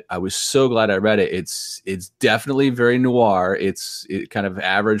 but I was so glad I read it. It's definitely very noir. It kind of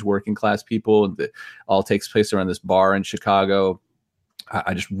average working class people. That all takes place around this bar in Chicago.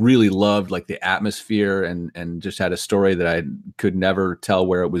 I just really loved like the atmosphere and just had a story that I could never tell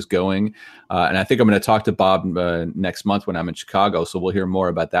where it was going. And I think I'm going to talk to Bob next month when I'm in Chicago. So we'll hear more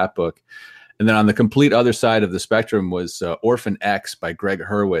about that book. And then on the complete other side of the spectrum was Orphan X by Greg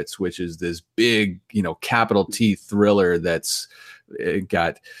Hurwitz, which is this big, capital T thriller that's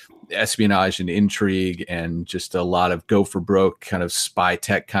got espionage and intrigue and just a lot of go for broke kind of spy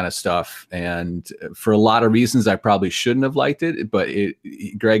tech kind of stuff. And for a lot of reasons, I probably shouldn't have liked it, but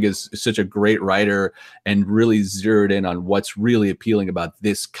Greg is such a great writer and really zeroed in on what's really appealing about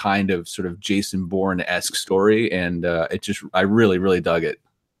this kind of sort of Jason Bourne-esque story. And I really, really dug it.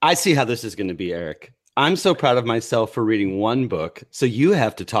 I see how this is going to be, Eric. I'm so proud of myself for reading 1 book, so you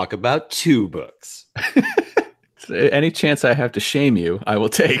have to talk about 2 books. Any chance I have to shame you, I will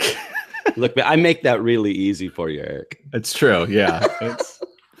take. Look, I make that really easy for you, Eric. It's true, yeah. It's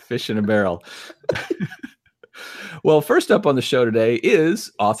fish in a barrel. Well, first up on the show today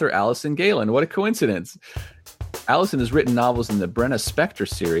is author Allison Galen. What a coincidence. Allison has written novels in the Brenna Spector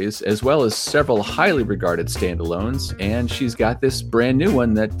series, as well as several highly regarded standalones, and she's got this brand new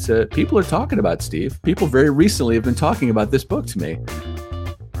one that people are talking about, Steve. People very recently have been talking about this book to me.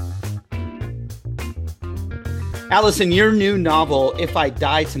 Allison, your new novel, If I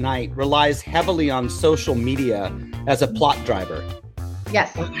Die Tonight, relies heavily on social media as a plot driver.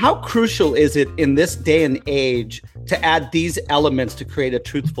 Yes. How crucial is it in this day and age to add these elements to create a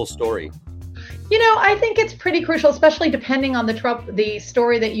truthful story? I think it's pretty crucial, especially depending on the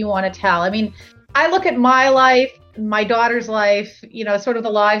story that you want to tell. I mean, I look at my life, my daughter's life, sort of the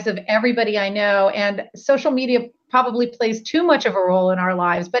lives of everybody I know, and social media probably plays too much of a role in our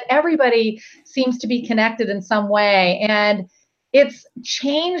lives, but everybody seems to be connected in some way. And it's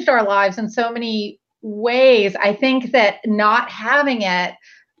changed our lives in so many ways. I think that not having it,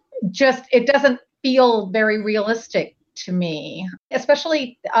 it doesn't feel very realistic to me,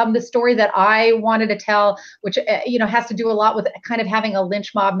 especially the story that I wanted to tell, which, has to do a lot with kind of having a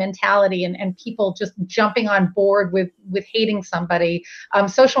lynch mob mentality and people just jumping on board with hating somebody.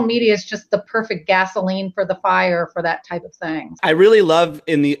 Social media is just the perfect gasoline for the fire for that type of thing. I really love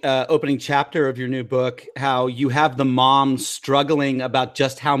in the opening chapter of your new book, how you have the mom struggling about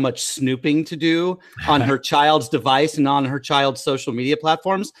just how much snooping to do on her child's device and on her child's social media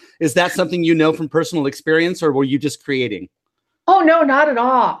platforms. Is that something from personal experience, or were you just creating? Oh, no, not at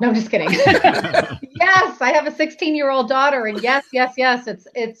all. No, I'm just kidding. Yes, I have a 16-year-old daughter, and yes,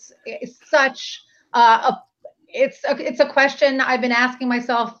 it's such it's a question I've been asking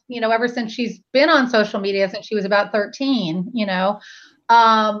myself, ever since she's been on social media, since she was about 13.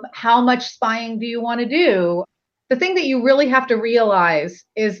 How much spying do you want to do? The thing that you really have to realize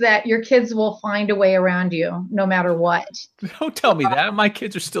is that your kids will find a way around you no matter what. Don't tell me that. My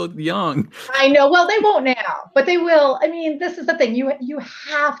kids are still young. I know. Well, they won't now, but they will. I mean, this is the thing. You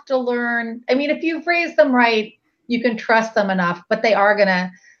have to learn. I mean, if you've raised them right, you can trust them enough, but they are going to,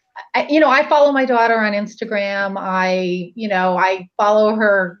 I follow my daughter on Instagram. I follow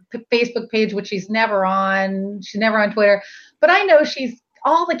her Facebook page, which she's never on. She's never on Twitter, but I know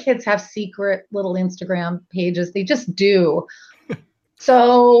all the kids have secret little Instagram pages. They just do.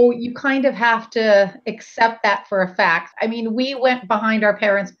 So you kind of have to accept that for a fact. I mean, we went behind our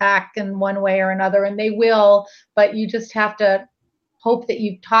parents' back in one way or another, and they will, but you just have to hope that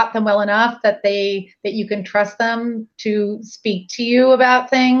you've taught them well enough that you can trust them to speak to you about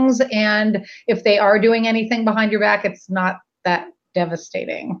things. And if they are doing anything behind your back, it's not that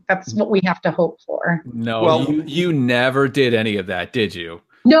devastating. That's what we have to hope for. No, well, you never did any of that, did you?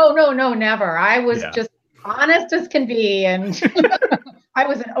 No, never. I was just honest as can be, and I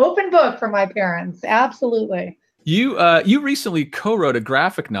was an open book for my parents. Absolutely. You recently co-wrote a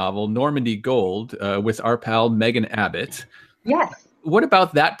graphic novel, Normandy Gold, with our pal Megan Abbott. Yes. What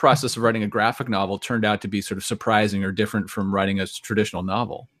about that process of writing a graphic novel turned out to be sort of surprising or different from writing a traditional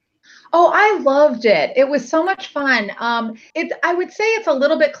novel? Oh, I loved it. It was so much fun. I would say it's a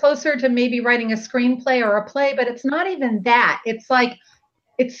little bit closer to maybe writing a screenplay or a play, but it's not even that. It's like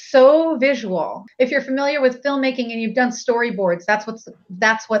it's so visual. If you're familiar with filmmaking and you've done storyboards,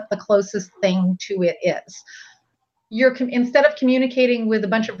 that's what the closest thing to it is. Instead of communicating with a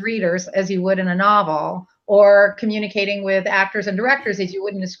bunch of readers as you would in a novel, or communicating with actors and directors as you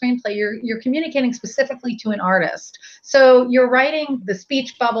would in a screenplay, you're communicating specifically to an artist. So you're writing the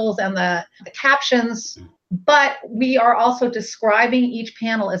speech bubbles and the captions, but we are also describing each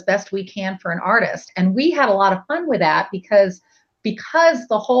panel as best we can for an artist. And we had a lot of fun with that because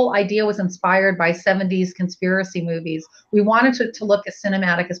the whole idea was inspired by 70s conspiracy movies. We wanted to look as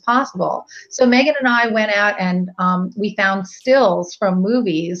cinematic as possible. So Megan and I went out and we found stills from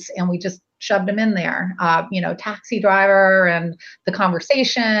movies and we just shoved them in there. Taxi Driver and The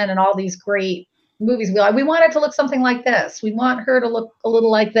Conversation and all these great movies. We want it to look something like this. We want her to look a little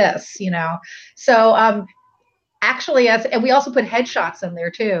like this, So actually, and we also put headshots in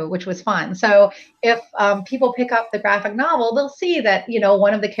there too, which was fun. So if people pick up the graphic novel, they'll see that,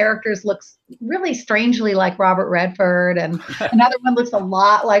 one of the characters looks really strangely like Robert Redford, and another one looks a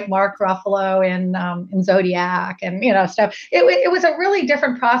lot like Mark Ruffalo in Zodiac, and, stuff. It was a really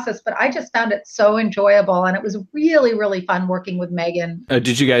different process, but I just found it so enjoyable, and it was really, really fun working with Megan.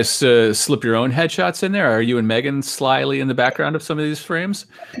 Did you guys slip your own headshots in there? Are you and Megan slyly in the background of some of these frames?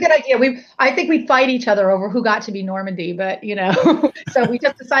 Good idea. I think we fight each other over who got to be Normandy, but so we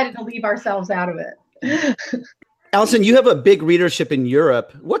just decided to leave ourselves out of it. Allison, you have a big readership in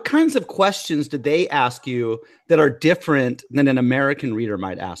Europe. What kinds of questions did they ask you that are different than an American reader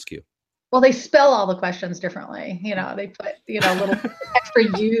might ask you? Well, they spell all the questions differently. They put, little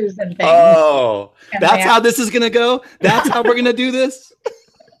extra U's and things. Oh, that's how this is going to go? That's how we're going to do this?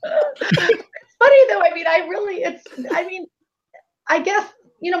 It's funny, though. I guess,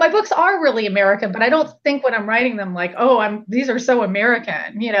 my books are really American, but I don't think when I'm writing them like, these are so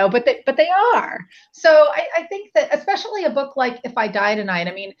American, but they are. So I think that especially a book like If I Die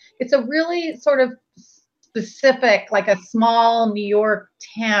Tonight, it's a really sort of specific, like a small New York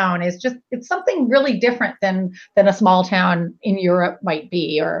town it's something really different than a small town in Europe might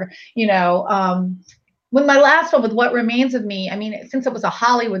be, or, when my last one with What Remains of Me, since it was a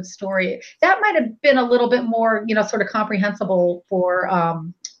Hollywood story, that might have been a little bit more, sort of comprehensible for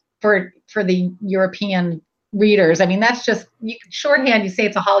the European readers. That's just shorthand. You say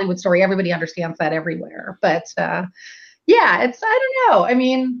it's a Hollywood story, everybody understands that everywhere. But I don't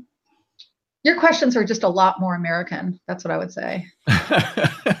know. Your questions are just a lot more American. That's what I would say.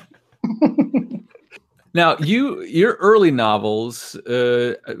 Now, your early novels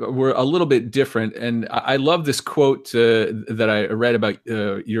were a little bit different, and I love this quote that I read about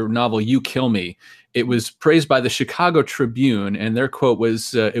your novel, You Kill Me. It was praised by the Chicago Tribune, and their quote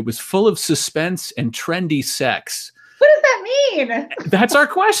was, it was full of suspense and trendy sex. What does that mean? That's our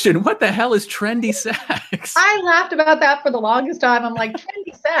question. What the hell is trendy sex? I laughed about that for the longest time. I'm like,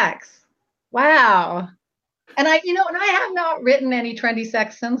 trendy sex? Wow. And I have not written any trendy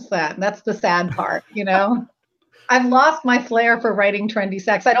sex since then. That's the sad part, I've lost my flair for writing trendy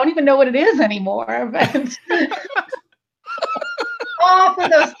sex. I don't even know what it is anymore. But for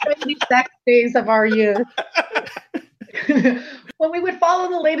those trendy sex days of our youth. When we would follow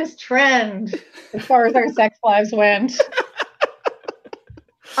the latest trend as far as our sex lives went.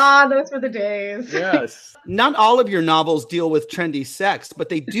 Those were the days. Yes. Not all of your novels deal with trendy sex, but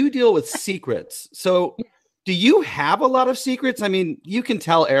they do deal with secrets. So do you have a lot of secrets? You can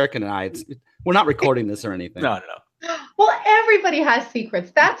tell Eric and I, we're not recording this or anything. No. Well, everybody has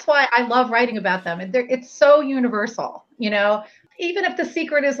secrets. That's why I love writing about them. It's so universal, Even if the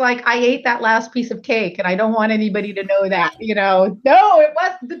secret is like, I ate that last piece of cake and I don't want anybody to know that, no, it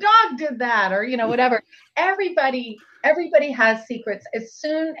was the dog did that, or, whatever. Everybody has secrets. As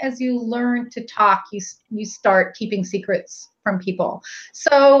soon as you learn to talk, you start keeping secrets from people.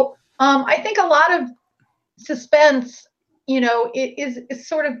 So I think a lot of suspense, it is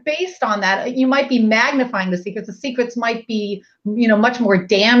sort of based on that. You might be magnifying the secrets. The secrets might be, much more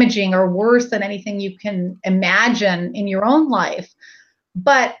damaging or worse than anything you can imagine in your own life.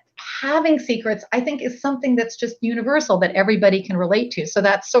 But having secrets, I think, is something that's just universal that everybody can relate to. So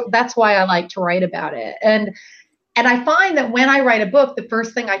that's why I like to write about it. And I find that when I write a book, the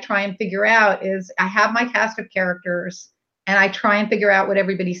first thing I try and figure out is I have my cast of characters, and I try and figure out what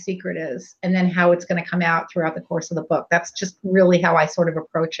everybody's secret is, and then how it's going to come out throughout the course of the book. That's just really how I sort of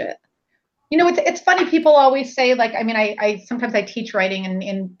approach it. It's funny. People always say, like, I sometimes I teach writing,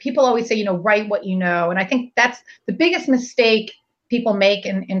 and people always say, write what you know. And I think that's the biggest mistake people make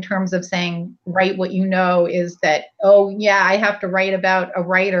in terms of saying write what you know is that, oh yeah, I have to write about a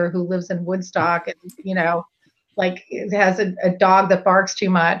writer who lives in Woodstock and, like it has a dog that barks too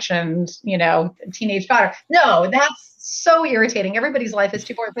much and, a teenage daughter. No, that's so irritating. Everybody's life is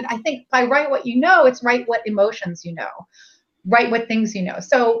too boring. But I think by write what you know, it's write what emotions you know, write what things you know.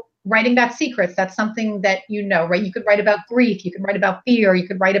 So writing about secrets, that's something that right? You could write about grief, you could write about fear, you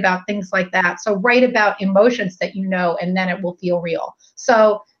could write about things like that. So write about emotions that you know, and then it will feel real.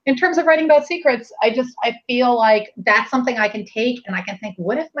 So in terms of writing about secrets, I feel like that's something I can take and I can think,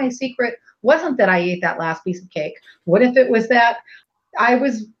 what if my secret wasn't that I ate that last piece of cake? What if it was that I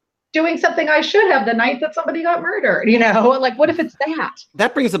was doing something I should have the night that somebody got murdered? Like what if it's that?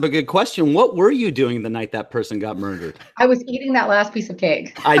 That brings up a good question. What were you doing the night that person got murdered? I was eating that last piece of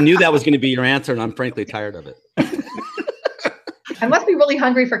cake. I knew that was going to be your answer, and I'm frankly tired of it. I must be really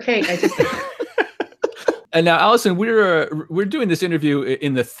hungry for cake. And now, Allison, we're doing this interview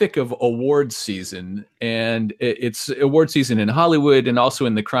in the thick of awards season, and it's award season in Hollywood and also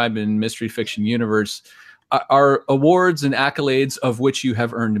in the crime and mystery fiction universe. Are awards and accolades, of which you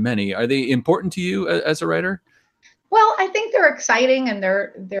have earned many, are they important to you as a writer? Well, I think they're exciting and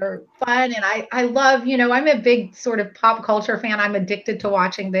they're fun, and I love, I'm a big sort of pop culture fan. I'm addicted to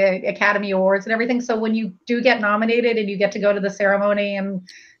watching the Academy Awards and everything. So when you do get nominated and you get to go to the ceremony and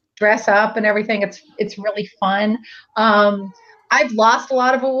dress up and everything, it's really fun. I've lost a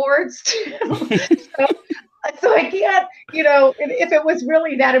lot of awards too. so I can't, if it was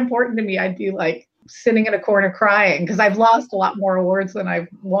really that important to me, I'd be like sitting in a corner crying because I've lost a lot more awards than I've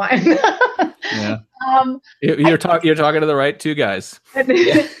won. Yeah. You're talking to the right two guys. Well,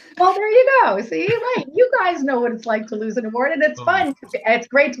 there you go. See, right. You guys know what it's like to lose an award, and it's fun. It's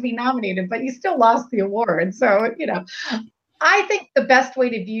great to be nominated, but you still lost the award. So, I think the best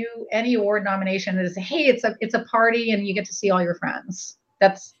way to view any award nomination is, hey, it's a party and you get to see all your friends.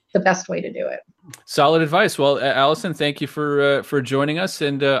 That's the best way to do it. Solid advice. Well, Allison, thank you for joining us,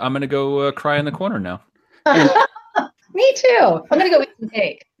 and I'm going to go cry in the corner now. Me too. I'm going to go eat some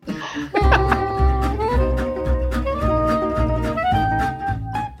cake.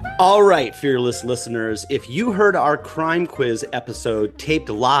 All right, fearless listeners, if you heard our crime quiz episode taped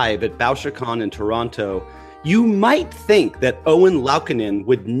live at BoucherCon in Toronto, you might think that Owen Laukkanen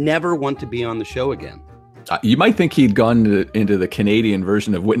would never want to be on the show again. You might think he'd gone into the Canadian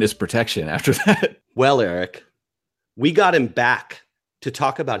version of witness protection after that. Well, Eric, we got him back to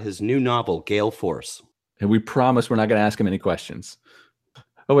talk about his new novel, Gale Force. And we promise we're not going to ask him any questions.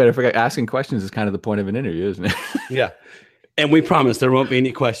 Oh, wait, I forgot. Asking questions is kind of the point of an interview, isn't it? Yeah. And we promise there won't be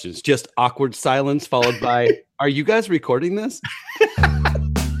any questions. Just awkward silence followed by, are you guys recording this?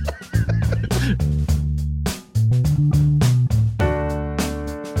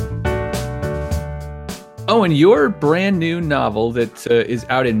 Oh, and your brand new novel that is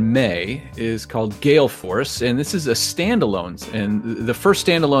out in May is called Gale Force, and this is a standalone, and the first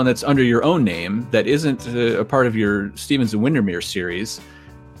standalone that's under your own name that isn't a part of your Stevens and Windermere series.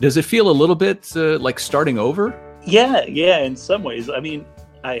 Does it feel a little bit like starting over? Yeah, in some ways. I mean,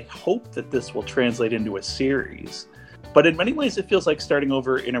 I hope that this will translate into a series, but in many ways it feels like starting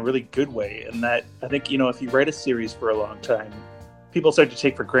over in a really good way, and that I think, if you write a series for a long time, people start to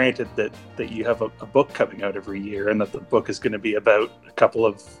take for granted that you have a book coming out every year and that the book is going to be about a couple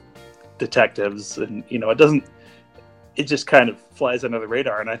of detectives, and it just kind of flies under the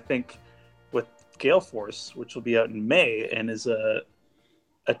radar. And I think with Gale Force, which will be out in May and is a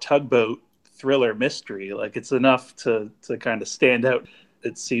tugboat thriller mystery, like it's enough to kind of stand out.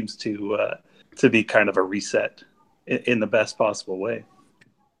 It seems to be kind of a reset in the best possible way.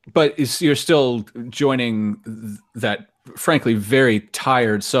 But you're still joining that, frankly, very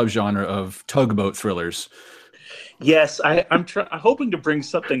tired subgenre of tugboat thrillers. Yes, I'm hoping to bring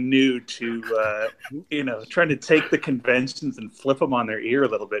something new to, trying to take the conventions and flip them on their ear a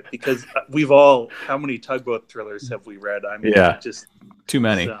little bit, because how many tugboat thrillers have we read? I mean, just too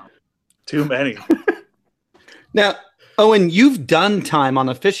many. Too many. Now, Owen, you've done time on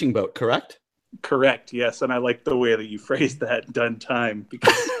a fishing boat, correct? Correct, yes. And I like the way that you phrased that, done time,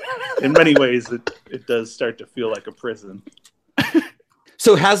 because in many ways it does start to feel like a prison.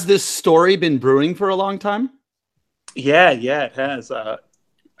 So has this story been brewing for a long time? Yeah, it has. I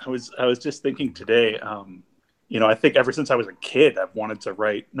was just thinking today, I think ever since I was a kid, I've wanted to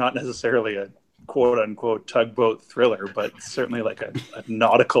write not necessarily a quote unquote tugboat thriller, but certainly like a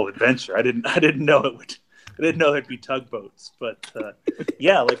nautical adventure. I didn't know it would. I didn't know there'd be tugboats, but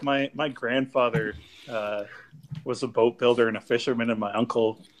like my grandfather was a boat builder and a fisherman, and my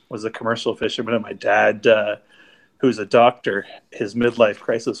uncle was a commercial fisherman, and my dad, who's a doctor, his midlife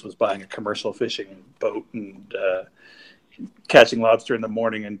crisis was buying a commercial fishing boat, and catching lobster in the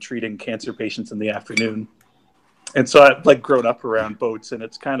morning and treating cancer patients in the afternoon. And so I've like grown up around boats, and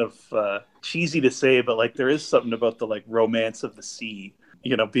it's kind of cheesy to say, but like there is something about the like romance of the sea,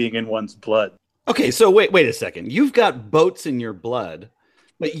 you know, being in one's blood. Okay, so wait a second. You've got boats in your blood,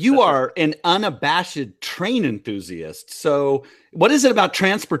 but you are an unabashed train enthusiast. So what is it about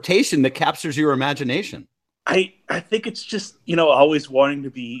transportation that captures your imagination? I think it's just, you know, always wanting to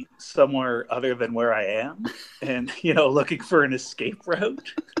be somewhere other than where I am and, you know, looking for an escape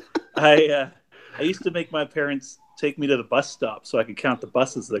route. I used to make my parents take me to the bus stop so I could count the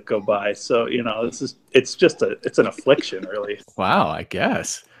buses that go by. So, you know, it's an affliction, really. Wow, I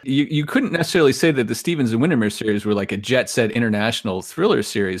guess. You couldn't necessarily say that the Stevens and Windermere series were like a jet set international thriller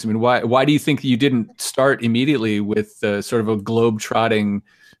series. I mean, why do you think you didn't start immediately with sort of a globe-trotting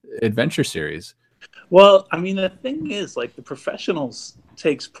adventure series? Well, I mean, the thing is, like, The Professionals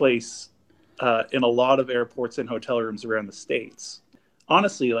takes place in a lot of airports and hotel rooms around the States.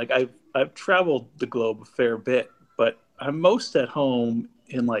 Honestly, like, I've traveled the globe a fair bit, but I'm most at home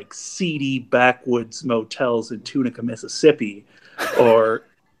in, like, seedy backwoods motels in Tunica, Mississippi, or...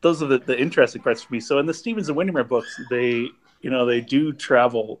 Those are the interesting parts for me. So in the Stevens and Windermere books, they do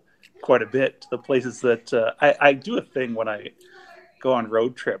travel quite a bit to the places that I do a thing when I go on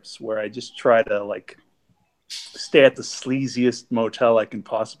road trips where I just try to like stay at the sleaziest motel I can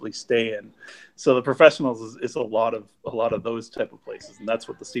possibly stay in. So The Professionals is a lot of those type of places, and that's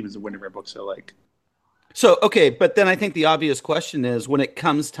what the Stevens and Windermere books are like. So okay, but then I think the obvious question is, when it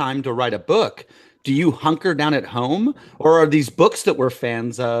comes time to write a book, do you hunker down at home, or are these books that we're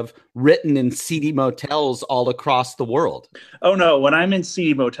fans of written in seedy motels all across the world? Oh no, when I'm in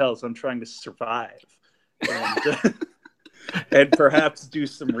seedy motels, I'm trying to survive and, and perhaps do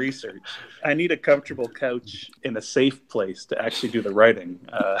some research. I need a comfortable couch in a safe place to actually do the writing.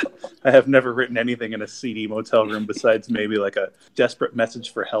 I have never written anything in a seedy motel room besides maybe like a desperate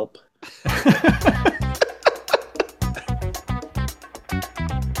message for help.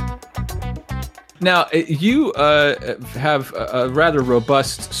 Now, you have a rather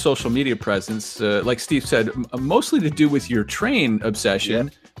robust social media presence, like Steve said, mostly to do with your train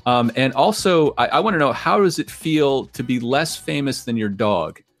obsession. Yep. And also, I want to know, how does it feel to be less famous than your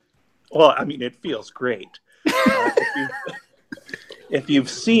dog? Well, I mean, it feels great. If you've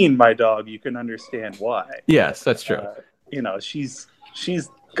seen my dog, you can understand why. Yes, that's true. You know, she's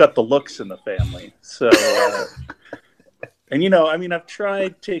got the looks in the family. So... And, you know, I mean, I've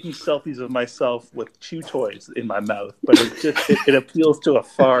tried taking selfies of myself with chew toys in my mouth, but it appeals to a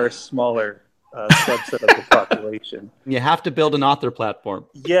far smaller subset of the population. You have to build an author platform.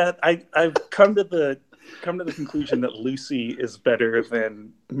 Yeah, I've come to the conclusion that Lucy is better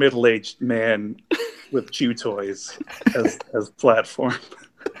than middle-aged man with chew toys as platform.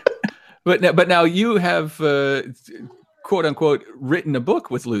 But now you have, quote unquote, written a book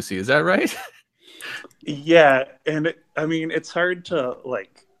with Lucy. Is that right? Yeah, and it's hard to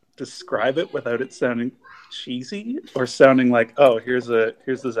like describe it without it sounding cheesy or sounding like, oh, here's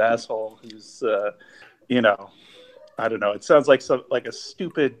this asshole who's you know, I don't know. It sounds like a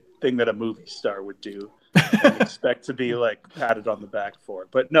stupid thing that a movie star would do and expect to be like patted on the back for.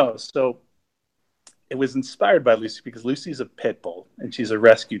 But no, so it was inspired by Lucy because Lucy's a pit bull and she's a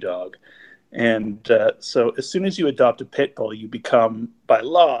rescue dog. And so as soon as you adopt a pit bull, you become, by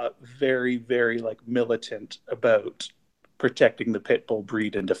law, very, very like militant about protecting the pit bull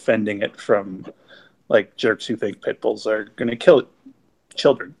breed and defending it from like jerks who think pit bulls are going to kill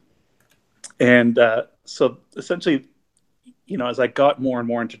children. And so essentially, you know, as I got more and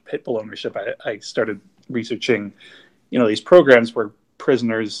more into pit bull ownership, I started researching, you know, these programs where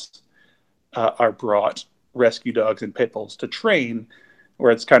prisoners are brought rescue dogs and pit bulls to train,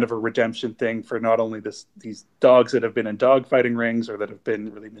 where it's kind of a redemption thing for not only these dogs that have been in dogfighting rings or that have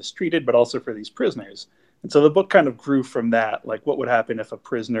been really mistreated, but also for these prisoners. And so the book kind of grew from that, like what would happen if a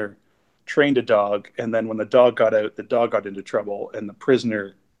prisoner trained a dog, and then when the dog got out, the dog got into trouble, and the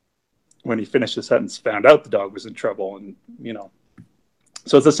prisoner, when he finished the sentence, found out the dog was in trouble. And, you know,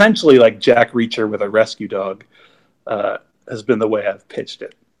 so it's essentially like Jack Reacher with a rescue dog has been the way I've pitched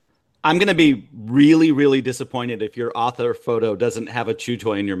it. I'm going to be really, really disappointed if your author photo doesn't have a chew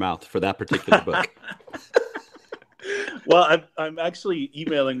toy in your mouth for that particular book. Well, I'm actually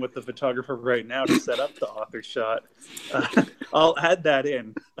emailing with the photographer right now to set up the author shot. I'll add that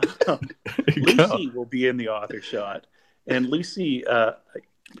in. Lucy will be in the author shot. And Lucy,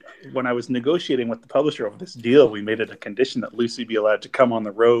 when I was negotiating with the publisher over this deal, we made it a condition that Lucy be allowed to come on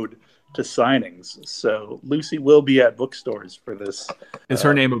the road to signings. So Lucy will be at bookstores for this. Is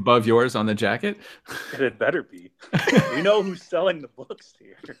her name above yours on the jacket? It had better be. We know who's selling the books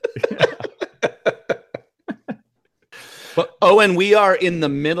here. But Owen, we are in the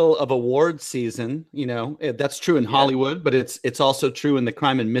middle of award season. You know, that's true in Hollywood, but it's also true in the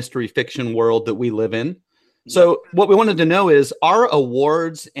crime and mystery fiction world that we live in. So what we wanted to know is, are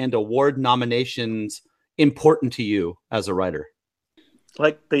awards and award nominations important to you as a writer?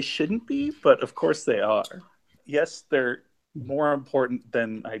 Like, they shouldn't be, but of course they are. Yes, they're more important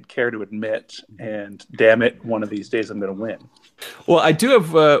than I'd care to admit. And damn it, one of these days I'm going to win. Well, I do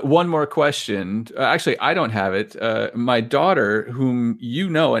have one more question. Actually, I don't have it. My daughter, whom you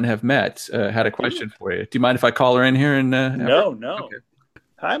know and have met, had a question for you. Do you mind if I call her in here? And No. Okay.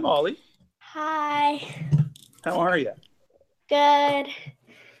 Hi, Molly. Hi. How are you? Good.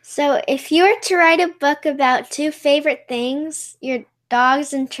 So, if you were to write a book about two favorite things, your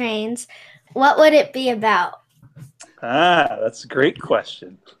dogs and trains, what would it be about? That's a great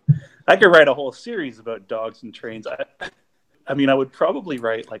question. I could write a whole series about dogs and trains. I mean, I would probably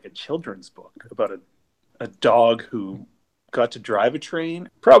write like a children's book about a dog who got to drive a train,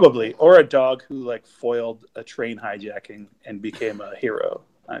 probably, or a dog who like foiled a train hijacking and became a hero.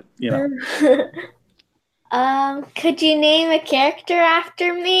 Could you name a character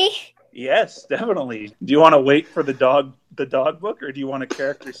after me? Yes, definitely. Do you want to wait for the dog book, or do you want a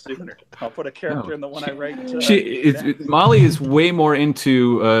character sooner? I'll put a character in the one I write. Molly is way more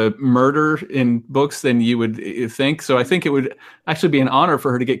into murder in books than you would think. So I think it would actually be an honor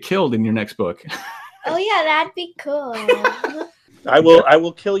for her to get killed in your next book. Oh yeah, that'd be cool. I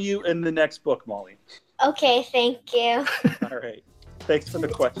will kill you in the next book, Molly. Okay, thank you. All right. Thanks for the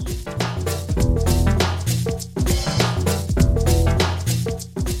question.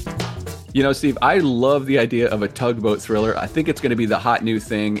 You know, Steve, I love the idea of a tugboat thriller. I think it's going to be the hot new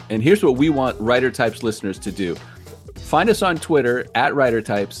thing. And here's what we want Writer Types listeners to do. Find us on Twitter at Writer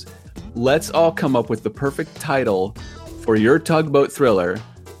Types. Let's all come up with the perfect title for your tugboat thriller.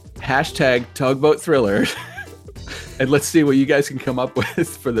 Hashtag tugboat thriller. And let's see what you guys can come up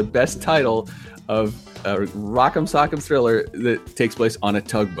with for the best title of a rock'em sock'em thriller that takes place on a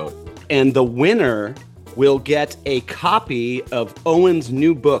tugboat. And the winner will get a copy of Owen's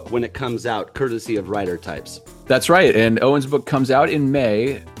new book when it comes out, courtesy of Writer Types. That's right. And Owen's book comes out in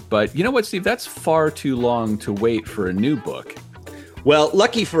May. But you know what, Steve? That's far too long to wait for a new book. Well,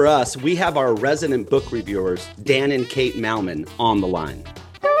 lucky for us, we have our resident book reviewers, Dan and Kate Malman, on the line.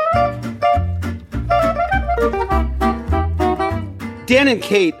 Dan and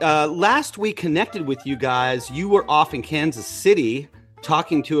Kate, last we connected with you guys, you were off in Kansas City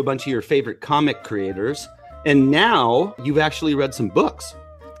talking to a bunch of your favorite comic creators, and now you've actually read some books.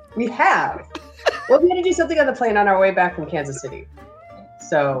 We have. Well, we had to do something on the plane on our way back from Kansas City.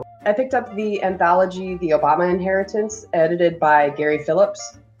 So I picked up the anthology, The Obama Inheritance, edited by Gary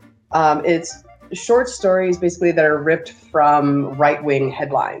Phillips. It's short stories basically that are ripped from right-wing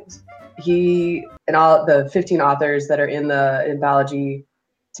headlines. He and all the 15 authors that are in the anthology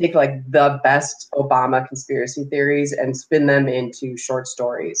take like the best Obama conspiracy theories and spin them into short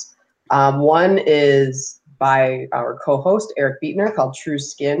stories. One is by our co-host, Eric Beetner, called True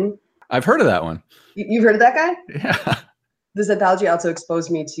Skin. I've heard of that one. You've heard of that guy? Yeah. This anthology also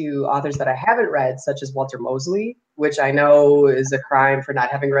exposed me to authors that I haven't read, such as Walter Mosley, which I know is a crime for not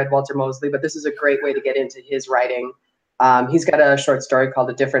having read Walter Mosley, but this is a great way to get into his writing. He's got a short story called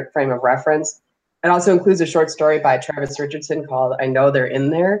A Different Frame of Reference. It also includes a short story by Travis Richardson called I Know They're in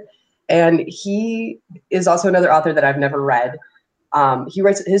There. And he is also another author that I've never read.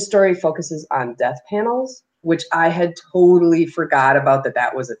 His story focuses on death panels, which I had totally forgot about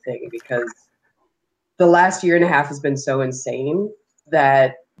that was a thing, because the last year and a half has been so insane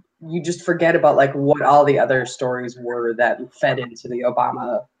that you just forget about like what all the other stories were that fed into the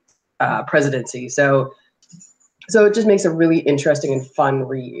Obama presidency. So it just makes a really interesting and fun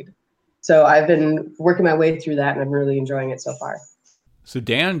read. So I've been working my way through that, and I'm really enjoying it so far. So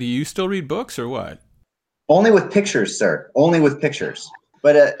Dan, do you still read books or what? Only with pictures, sir. Only with pictures.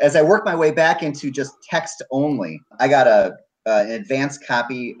 But as I work my way back into just text only, I got an advanced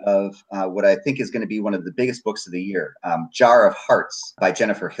copy of what I think is going to be one of the biggest books of the year, Jar of Hearts by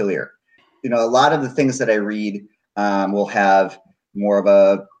Jennifer Hillier. You know, a lot of the things that I read will have more of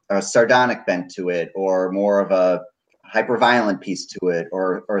a sardonic bent to it, or more of a hyper-violent piece to it,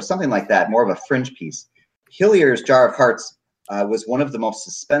 or something like that, more of a fringe piece. Hillier's Jar of Hearts was one of the most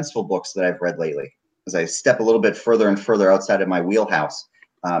suspenseful books that I've read lately. As I step a little bit further and further outside of my wheelhouse,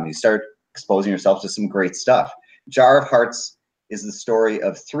 you start exposing yourself to some great stuff. Jar of Hearts is the story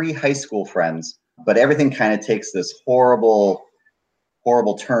of 3 high school friends, but everything kind of takes this horrible,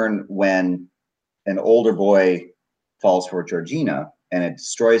 horrible turn when an older boy falls for Georgina, and it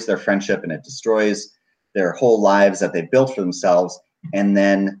destroys their friendship, and it destroys their whole lives that they built for themselves. And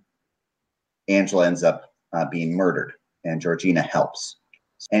then Angela ends up being murdered. and Georgina helps.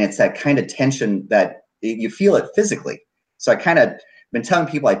 And it's that kind of tension that you feel it physically. So I kind of been telling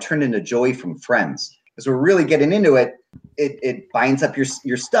people I turned into Joey from Friends. Because we're really getting into it, it binds up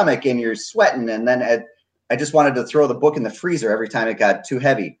your stomach and you're sweating. And then I just wanted to throw the book in the freezer every time it got too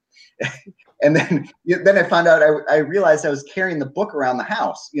heavy. And then I found out, I realized I was carrying the book around the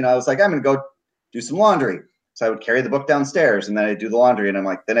house. I was like, I'm going to go do some laundry. So I would carry the book downstairs and then I'd do the laundry. And I'm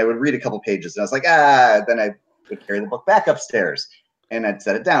like, then I would read a couple pages. And I was like, then I would carry the book back upstairs and I'd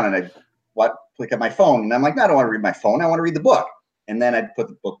set it down and I'd click at my phone. And I'm like, no, I don't want to read my phone. I want to read the book. And then I'd put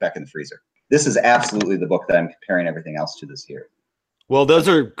the book back in the freezer. This is absolutely the book that I'm comparing everything else to this year. Well, those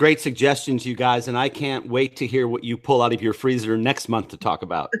are great suggestions, you guys, and I can't wait to hear what you pull out of your freezer next month to talk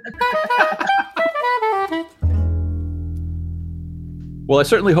about. Well, I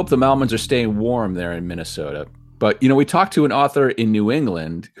certainly hope the Malmans are staying warm there in Minnesota. But, we talked to an author in New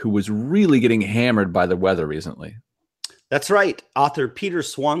England who was really getting hammered by the weather recently. That's right. Author Peter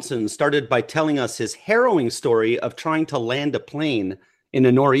Swanson started by telling us his harrowing story of trying to land a plane in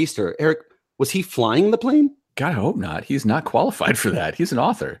a nor'easter. Eric, was he flying the plane? God, I hope not. He's not qualified for that. He's an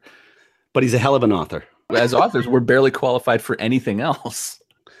author. But he's a hell of an author. As authors, we're barely qualified for anything else.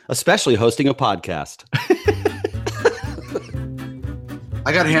 Especially hosting a podcast.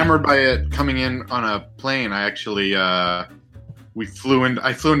 I got hammered by it coming in on a plane. I actually, I flew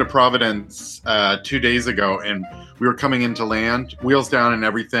into Providence 2 days ago, and we were coming into land, wheels down and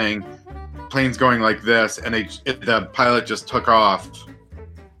everything. Plane's going like this, and the pilot just took off.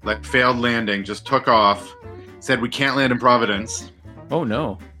 Like failed landing, just took off, said we can't land in Providence. Oh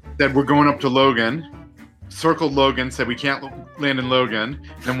no. Said we're going up to Logan, circled Logan, said we can't land in Logan,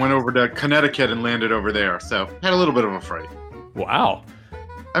 and went over to Connecticut and landed over there. So had a little bit of a fright. Wow.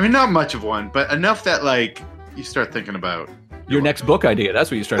 I mean, not much of one, but enough that you start thinking about your next book idea. That's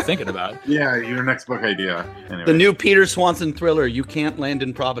what you start thinking about. Yeah, your next book idea. Anyway. The new Peter Swanson thriller, You Can't Land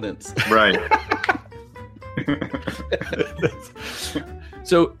in Providence. Right.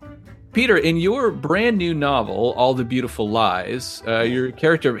 So, Peter, in your brand new novel, All the Beautiful Lies, your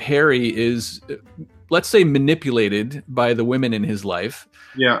character Harry is, let's say, manipulated by the women in his life.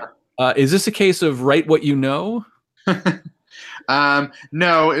 Yeah. Is this a case of write what you know?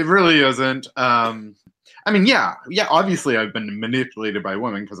 No, it really isn't. Yeah, obviously I've been manipulated by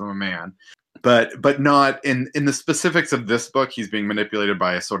women because I'm a man. But not in the specifics of this book. He's being manipulated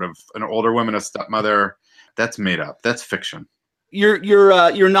by a sort of an older woman, a stepmother. That's made up. That's fiction.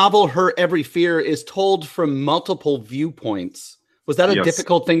 Your novel, Her Every Fear, is told from multiple viewpoints. Was that a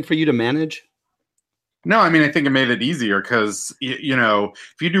difficult thing for you to manage? No, I think it made it easier because,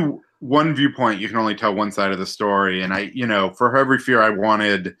 if you do one viewpoint, you can only tell one side of the story. And for Her Every Fear,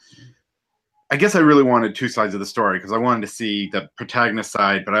 I guess I really wanted two sides of the story because I wanted to see the protagonist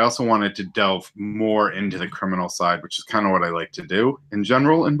side, but I also wanted to delve more into the criminal side, which is kind of what I like to do in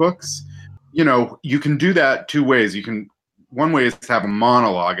general in books. You can do that two ways. One way is to have a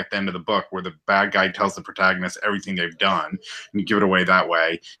monologue at the end of the book where the bad guy tells the protagonist everything they've done and you give it away that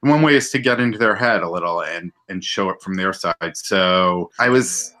way. And one way is to get into their head a little and show it from their side. So I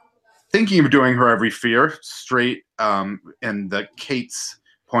was thinking of doing Her Every Fear straight in the Kate's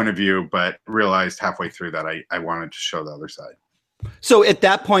point of view, but realized halfway through that I wanted to show the other side. So at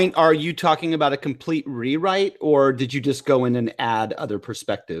that point, are you talking about a complete rewrite, or did you just go in and add other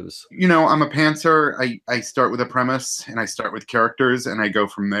perspectives? I'm a pantser. I start with a premise and I start with characters and I go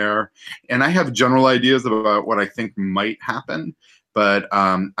from there. And I have general ideas about what I think might happen, but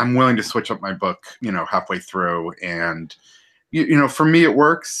I'm willing to switch up my book, halfway through. And for me, it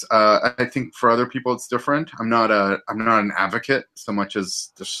works. I think for other people, it's different. I'm not an advocate so much as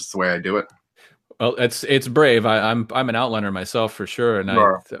that's just the way I do it. Well, it's brave. I'm an outliner myself for sure, and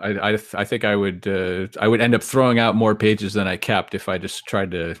sure. I think I would end up throwing out more pages than I kept if I just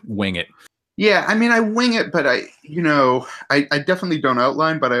tried to wing it. Yeah, I wing it, but I definitely don't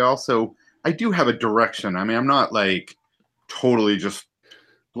outline, but I do have a direction. I'm not totally just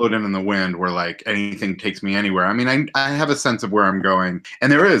floating in the wind where anything takes me anywhere. I have a sense of where I'm going,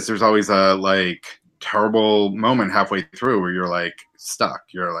 and there's always a terrible moment halfway through where you're stuck.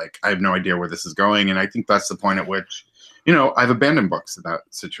 You're I have no idea where this is going. And I think that's the point at which, I've abandoned books in that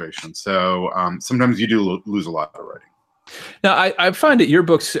situation. So sometimes you do lose a lot of writing. Now, I find that your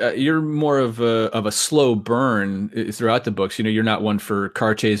books, you're more of a slow burn throughout the books. You're not one for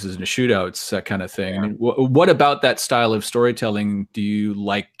car chases and shootouts, that kind of thing. Yeah. What about that style of storytelling do you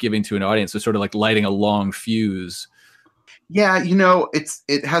like giving to an audience? It's sort of like lighting a long fuse. Yeah,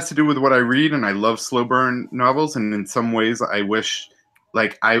 it has to do with what I read, and I love slow burn novels. And in some ways, I wish,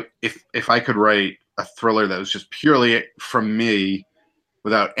 if I could write a thriller that was just purely from me,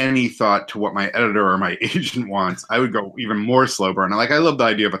 without any thought to what my editor or my agent wants, I would go even more slow burn. Like, I love the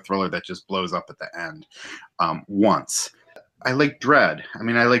idea of a thriller that just blows up at the end once. I like dread. I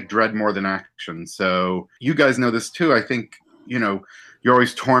mean, I like dread more than action. So you guys know this too. I think, you're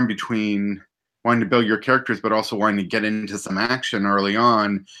always torn between wanting to build your characters, but also wanting to get into some action early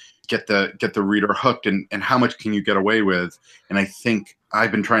on, get the reader hooked, and how much can you get away with? And I think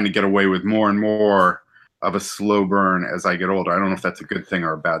I've been trying to get away with more and more of a slow burn as I get older. I don't know if that's a good thing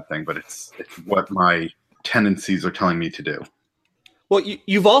or a bad thing, but it's what my tendencies are telling me to do. Well,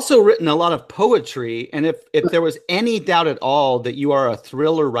 you've also written a lot of poetry, and if there was any doubt at all that you are a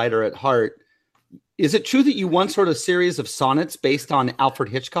thriller writer at heart, is it true that you once wrote a series of sonnets based on Alfred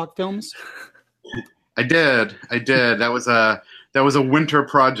Hitchcock films? I did. That was a winter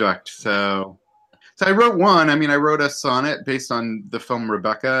project. So I wrote one. I mean, I wrote a sonnet based on the film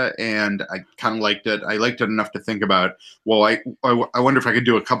Rebecca, and I kind of liked it. I liked it enough to think about, well, I wonder if I could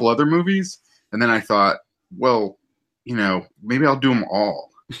do a couple other movies. And then I thought, well, maybe I'll do them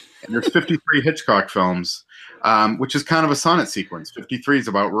all. And there's 53 Hitchcock films, which is kind of a sonnet sequence. 53 is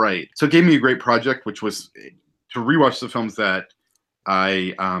about right. So it gave me a great project, which was to rewatch the films that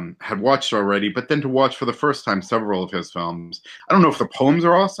I had watched already, but then to watch for the first time several of his films. I don't know if the poems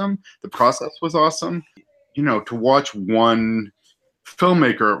are awesome. The process was awesome. To watch one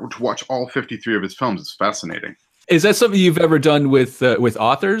filmmaker, to watch all 53 of his films is fascinating. Is that something you've ever done with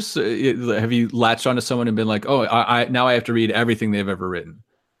authors? Have you latched onto someone and been like, oh, now I have to read everything they've ever written?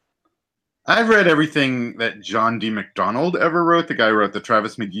 I've read everything that John D. MacDonald ever wrote. The guy who wrote the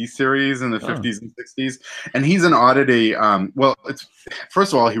Travis McGee series in the 50s and 60s. And he's an oddity.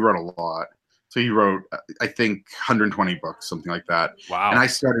 First of all, he wrote a lot. So he wrote, I think, 120 books, something like that. Wow. And I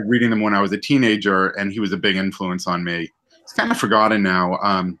started reading them when I was a teenager, and he was a big influence on me. He's kind of forgotten now.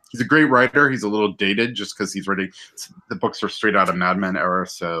 He's a great writer. He's a little dated just because the books are straight out of Mad Men era.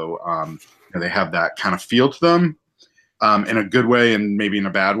 So they have that kind of feel to them in a good way and maybe in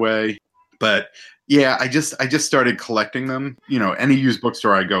a bad way. But yeah, I just started collecting them. Any used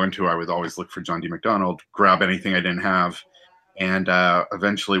bookstore I go into, I would always look for John D. MacDonald, grab anything I didn't have. And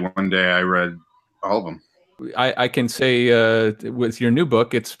eventually one day I read all of them. I can say with your new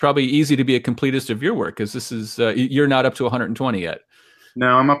book, it's probably easy to be a completist of your work, because this is you're not up to 120 yet.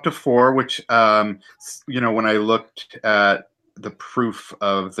 No, I'm up to 4, which when I looked at the proof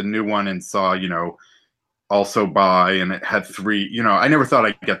of the new one and saw also buy, and it had 3. I never thought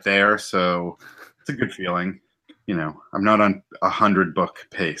I'd get there, so it's a good feeling. I'm not on 100 book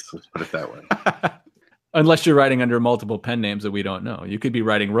pace. Let's put it that way. Unless you're writing under multiple pen names that we don't know. You could be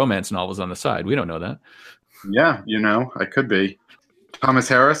writing romance novels on the side. We don't know that. Yeah, I could be. Thomas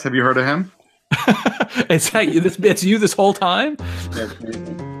Harris, have you heard of him? It's you this whole time?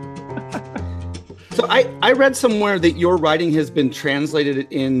 So I read somewhere that your writing has been translated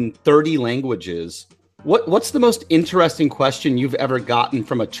in 30 languages. What's the most interesting question you've ever gotten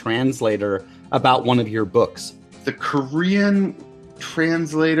from a translator about one of your books? The Korean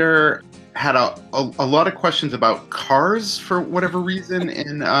translator had a lot of questions about cars for whatever reason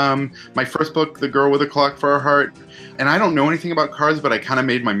in my first book, The Girl with a Clock for Her Heart. And I don't know anything about cars, but I kind of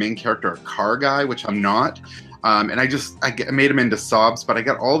made my main character a car guy, which I'm not. And I made him into sobs, but I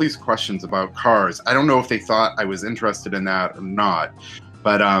got all these questions about cars. I don't know if they thought I was interested in that or not.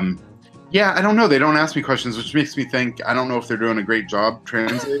 But yeah, I don't know. They don't ask me questions, which makes me think I don't know if they're doing a great job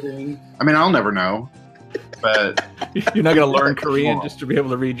translating. I mean, I'll never know. But you're not going to learn Korean just to be able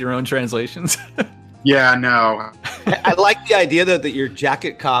to read your own translations. Yeah, no. I like the idea that your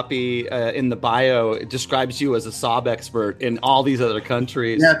jacket copy in the bio describes you as a sob expert in all these other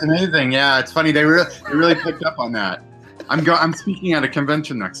countries. Yeah, it's amazing. Yeah, it's funny. They really picked up on that. I'm speaking at a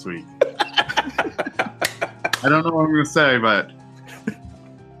convention next week. I don't know what I'm going to say, but.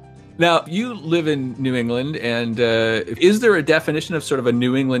 Now, you live in New England, and is there a definition of sort of a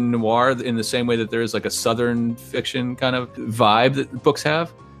New England noir in the same way that there is like a Southern fiction kind of vibe that books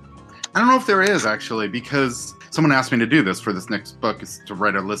have? I don't know if there is, actually, because someone asked me to do this for this next book, is to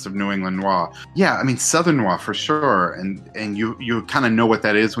write a list of New England noir. Yeah, I mean, Southern noir for sure, and you kind of know what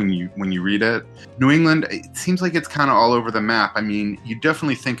that is when you read it. New England, it seems like it's kind of all over the map. I mean, you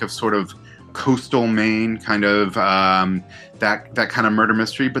definitely think of sort of coastal Maine, kind of that kind of murder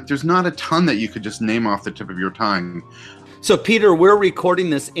mystery, but there's not a ton that you could just name off the tip of your tongue. So, Peter, we're recording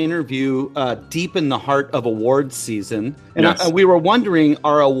this interview deep in the heart of awards season. And yes. We were wondering,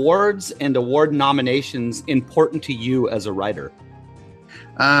 are awards and award nominations important to you as a writer?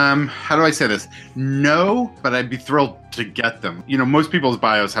 How do I say this? No, but I'd be thrilled to get them. You know, most people's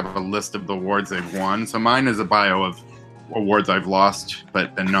bios have a list of the awards they've won. So mine is a bio of awards I've lost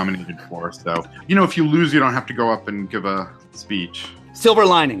but been nominated for. So, you know, if you lose, you don't have to go up and give a speech. Silver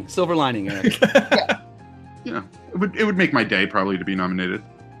lining, Eric. Yeah, it would make my day probably to be nominated.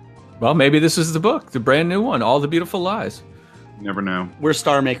 Well, maybe this is the book, the brand new one, All the Beautiful Lies. You never know. We're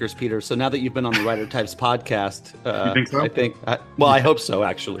star makers, Peter. So now that you've been on the Writer Types podcast, you think so? I hope so,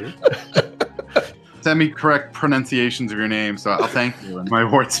 actually. Send me correct pronunciations of your name, so I'll thank you in my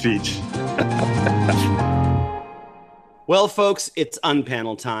award speech. Well, folks, it's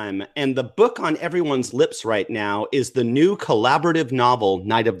Unpanel time, and the book on everyone's lips right now is the new collaborative novel,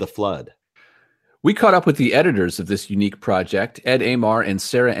 Night of the Flood. We caught up with the editors of this unique project, Ed Amar and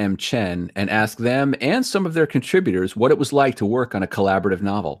Sarah M. Chen, and asked them and some of their contributors what it was like to work on a collaborative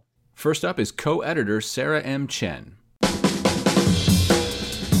novel. First up is co-editor Sarah M. Chen.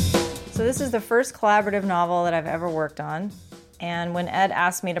 So this is the first collaborative novel that I've ever worked on. And when Ed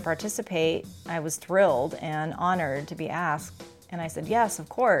asked me to participate, I was thrilled and honored to be asked. And I said, yes, of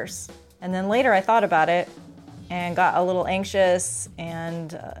course. And then later I thought about it and got a little anxious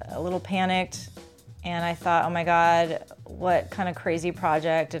and a little panicked. And I thought, oh my God, what kind of crazy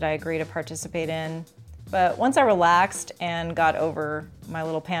project did I agree to participate in? But once I relaxed and got over my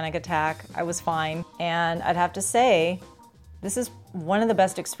little panic attack, I was fine. And I'd have to say, this is one of the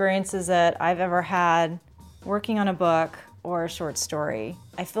best experiences that I've ever had working on a book or a short story.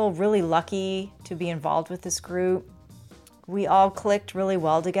 I feel really lucky to be involved with this group. We all clicked really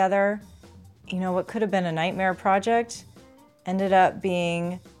well together. You know, what could have been a nightmare project ended up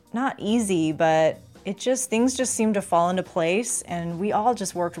being not easy, but things just seemed to fall into place, and we all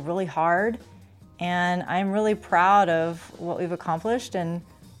just worked really hard. And I'm really proud of what we've accomplished, and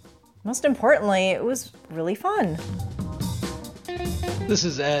most importantly, it was really fun. This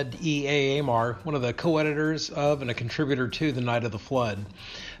is Ed E.A. Amar, one of the co-editors of and a contributor to The Night of the Flood.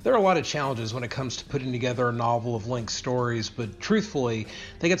 There are a lot of challenges when it comes to putting together a novel of linked stories, but truthfully,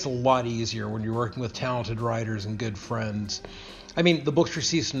 that gets a lot easier when you're working with talented writers and good friends. I mean, the book's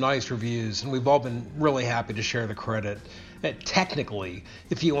received some nice reviews, and we've all been really happy to share the credit. Technically,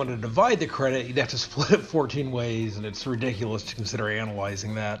 if you wanted to divide the credit, you'd have to split it 14 ways, and it's ridiculous to consider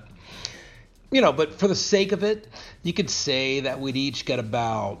analyzing that. You know, but for the sake of it, you could say that we'd each get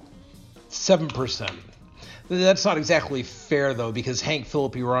about 7%. That's not exactly fair, though, because Hank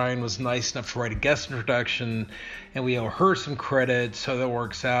Philippi Ryan was nice enough to write a guest introduction, and we owe her some credit, so that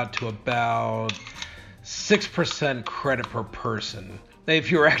works out to about 6% credit per person, if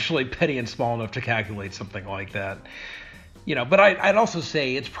you're actually petty and small enough to calculate something like that. You know, but I'd also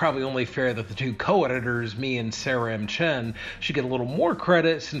say it's probably only fair that the two co-editors, me and Sarah M. Chen, should get a little more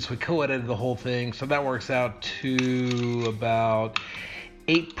credit since we co-edited the whole thing, so that works out to about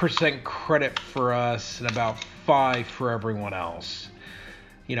 8% credit for us and about 5% for everyone else.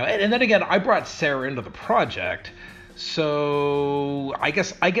 You know, and then again, I brought Sarah into the project, so I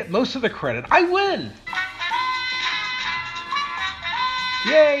guess I get most of the credit. I win!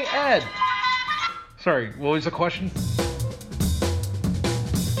 Yay, Ed! Sorry, what was the question?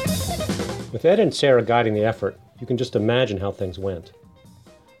 With Ed and Sarah guiding the effort, you can just imagine how things went.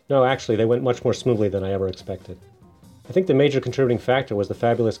 No, actually, they went much more smoothly than I ever expected. I think the major contributing factor was the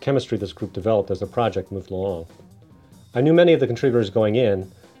fabulous chemistry this group developed as the project moved along. I knew many of the contributors going in,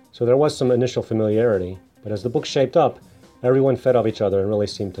 so there was some initial familiarity, but as the book shaped up, everyone fed off each other and really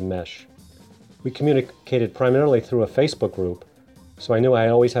seemed to mesh. We communicated primarily through a Facebook group, so I knew I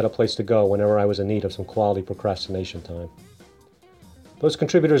always had a place to go whenever I was in need of some quality procrastination time. Those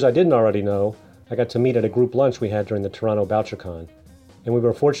contributors I didn't already know, I got to meet at a group lunch we had during the Toronto BoucherCon, and we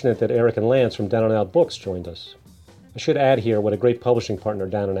were fortunate that Eric and Lance from Down and Out Books joined us. I should add here what a great publishing partner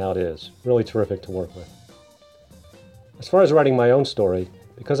Down and Out is. Really terrific to work with. As far as writing my own story,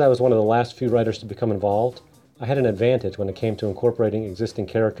 because I was one of the last few writers to become involved, I had an advantage when it came to incorporating existing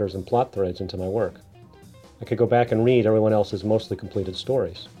characters and plot threads into my work. I could go back and read everyone else's mostly completed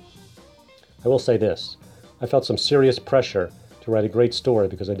stories. I will say this, I felt some serious pressure to write a great story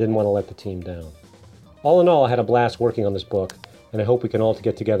because I didn't want to let the team down. All in all, I had a blast working on this book, and I hope we can all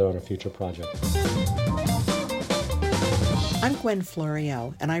get together on a future project. I'm Gwen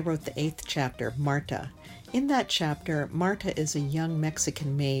Florio, and I wrote the 8th chapter, Marta. In that chapter, Marta is a young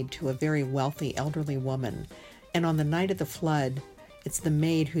Mexican maid to a very wealthy elderly woman, and on the night of the flood, it's the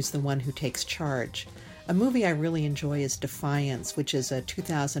maid who's the one who takes charge. A movie I really enjoy is Defiance, which is a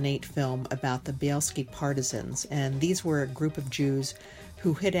 2008 film about the Bielski partisans, and these were a group of Jews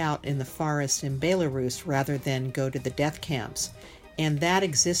who hid out in the forest in Belarus rather than go to the death camps. And that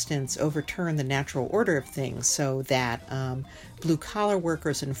existence overturned the natural order of things so that blue-collar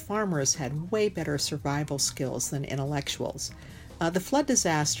workers and farmers had way better survival skills than intellectuals. The flood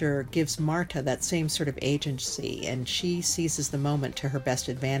disaster gives Marta that same sort of agency, and she seizes the moment to her best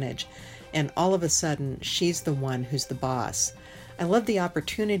advantage. And all of a sudden, she's the one who's the boss. I love the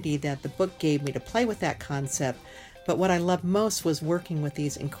opportunity that the book gave me to play with that concept, but what I loved most was working with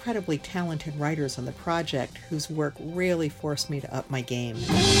these incredibly talented writers on the project whose work really forced me to up my game.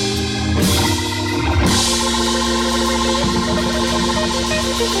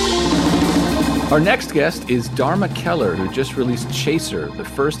 Our next guest is Dharma Keller, who just released Chaser, the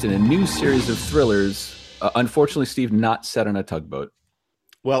first in a new series of thrillers. Unfortunately, Steve, not set on a tugboat.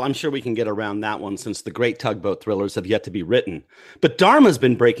 Well, I'm sure we can get around that one since the great tugboat thrillers have yet to be written. But Dharma's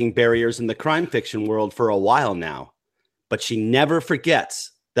been breaking barriers in the crime fiction world for a while now. But she never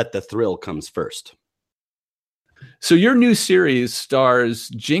forgets that the thrill comes first. So your new series stars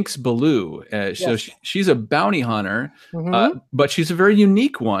Jinx Ballou. So she's a bounty hunter, but she's a very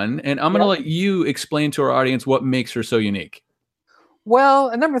unique one. And I'm going to let you explain to our audience what makes her so unique. Well,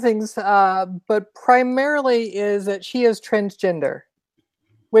 a number of things, but primarily is that she is transgender,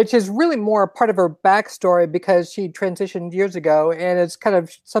 which is really more a part of her backstory because she transitioned years ago, and it's kind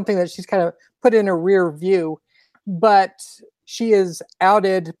of something that she's kind of put in her rear view. But she is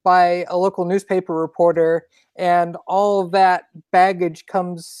outed by a local newspaper reporter, and all of that baggage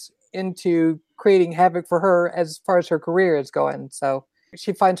comes into creating havoc for her as far as her career is going. So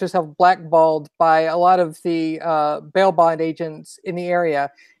she finds herself blackballed by a lot of the bail bond agents in the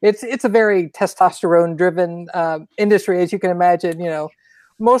area. It's a very testosterone-driven industry, as you can imagine. You know,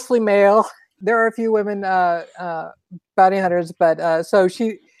 mostly male. There are a few women bounty hunters, but so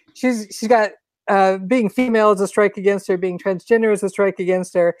she's got being female is a strike against her. Being transgender is a strike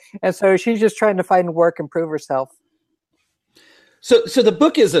against her, and so she's just trying to find work and prove herself. So the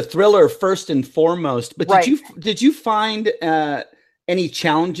book is a thriller first and foremost. But did you find any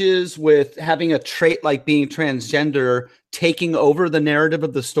challenges with having a trait like being transgender taking over the narrative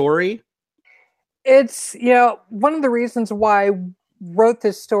of the story? It's, you know, one of the reasons why I wrote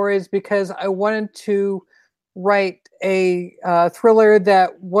this story is because I wanted to write a thriller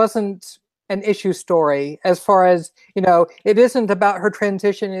that wasn't an issue story, as far as, you know, it isn't about her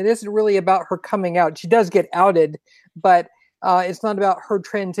transition. It isn't really about her coming out. She does get outed, but it's not about her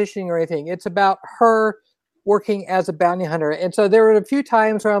transitioning or anything. It's about her working as a bounty hunter. And so there were a few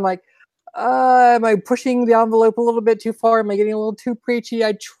times where I'm like, am I pushing the envelope a little bit too far? Am I getting a little too preachy?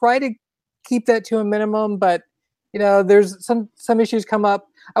 I try to keep that to a minimum, but, you know, there's some issues come up.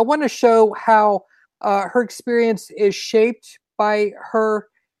 I want to show how her experience is shaped by her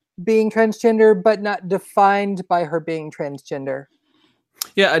being transgender, but not defined by her being transgender.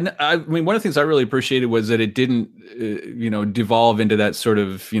 Yeah, and I mean, one of the things I really appreciated was that it didn't, devolve into that sort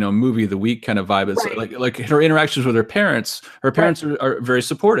of, movie of the week kind of vibe. It's like her interactions with her parents. Her parents are very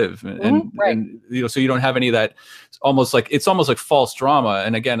supportive, and so you don't have any of that. It's almost like false drama.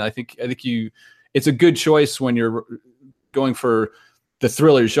 And again, I think it's a good choice when you're going for the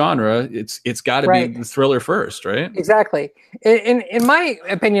thriller genre. It's got to be the thriller first, right? Exactly. In my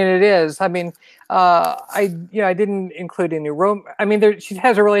opinion, it is. I mean, I didn't include any I mean, she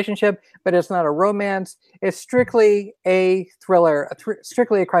has a relationship, but it's not a romance. It's strictly a thriller,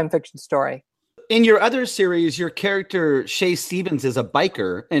 strictly a crime fiction story. In your other series, your character, Shay Stevens, is a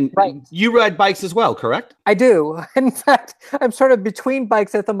biker, and you ride bikes as well, correct? I do. In fact, I'm sort of between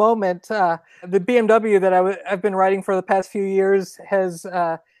bikes at the moment. The BMW that I've been riding for the past few years has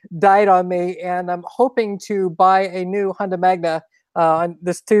died on me, and I'm hoping to buy a new Honda Magna on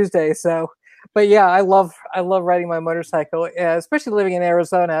this Tuesday. So, but yeah, I love riding my motorcycle, especially living in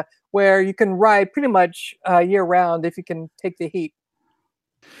Arizona, where you can ride pretty much year round if you can take the heat.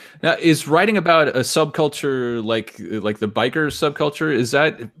 Now, is writing about a subculture like the biker subculture, is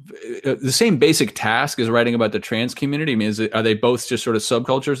that the same basic task as writing about the trans community? I mean, are they both just sort of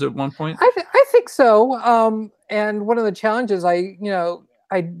subcultures at one point? I think so. And one of the challenges I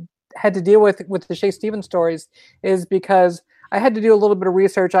had to deal with the Shay Stevens stories is because I had to do a little bit of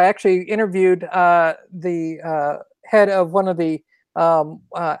research. I actually interviewed the head of one of the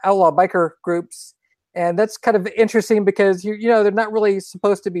outlaw biker groups. And that's kind of interesting because they're not really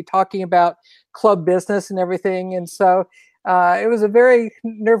supposed to be talking about club business and everything, and so it was a very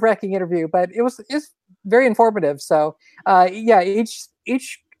nerve-wracking interview, but it's very informative. So each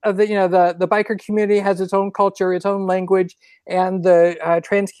of the biker community has its own culture, its own language, and the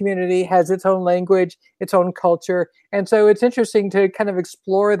trans community has its own language, its own culture, and so it's interesting to kind of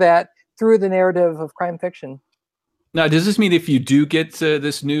explore that through the narrative of crime fiction. Now, does this mean if you do get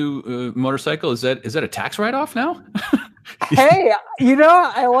this new motorcycle, is that a tax write-off now? Hey,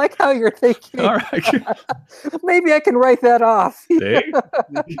 I like how you're thinking. All right. Maybe I can write that off.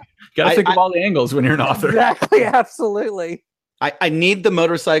 Got to think of all the angles when you're an author. Exactly, absolutely. I need the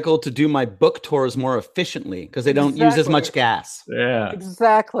motorcycle to do my book tours more efficiently because they don't use as much gas. Yeah.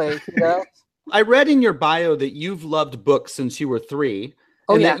 Exactly. I read in your bio that you've loved books since you were 3,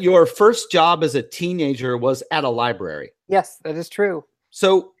 and yeah. that your first job as a teenager was at a library. Yes, that is true.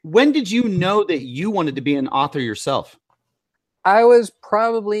 So when did you know that you wanted to be an author yourself? I was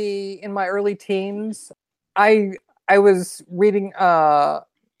probably in my early teens. I was reading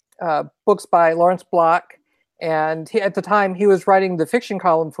books by Lawrence Block, and at the time he was writing the fiction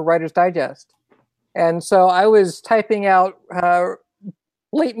column for Writer's Digest. And so I was typing out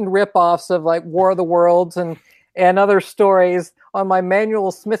blatant rip-offs of like War of the Worlds and other stories on my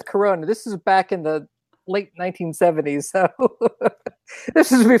manual Smith Corona. This is back in the late 1970s, so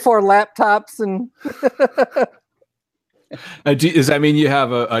this is before laptops and... Does that mean you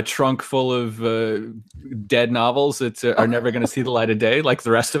have a trunk full of dead novels that are never going to see the light of day like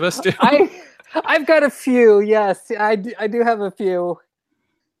the rest of us do? I've got a few, yes. I do have a few.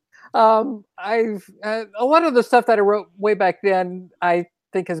 I've a lot of the stuff that I wrote way back then, I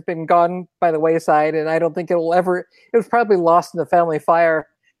think has been gone by the wayside, and I don't think it was probably lost in the family fire.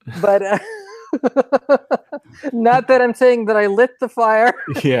 But not that I'm saying that I lit the fire.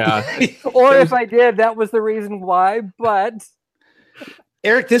 Yeah. Or if I did, that was the reason why. But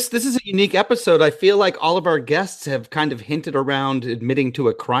Eric, this is a unique episode. I feel like all of our guests have kind of hinted around admitting to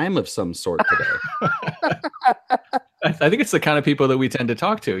a crime of some sort today. I think it's the kind of people that we tend to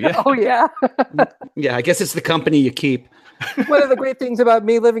talk to. Yeah. Oh, yeah. Yeah, I guess it's the company you keep. One of the great things about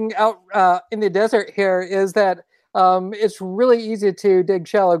me living out in the desert here is that it's really easy to dig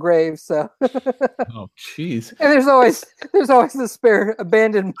shallow graves. So. Oh, jeez. And there's always the spare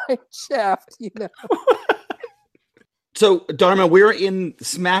abandoned mine shaft, you know. So, Dharma, we're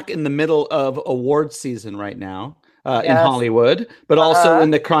smack in the middle of award season right now in Hollywood, but also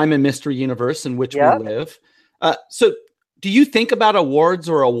in the crime and mystery universe in which we live. So, do you think about awards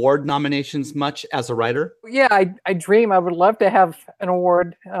or award nominations much as a writer? Yeah, I dream. I would love to have an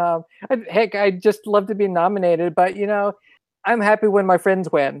award. I'd just love to be nominated. But, you know, I'm happy when my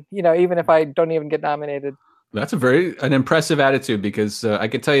friends win, you know, even if I don't even get nominated. That's an impressive attitude, because I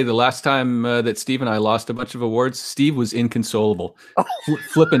can tell you the last time that Steve and I lost a bunch of awards, Steve was inconsolable,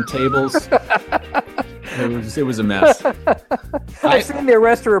 flipping tables. It was a mess. I've seen the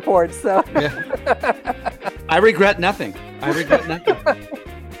arrest reports, so. Yeah. I regret nothing.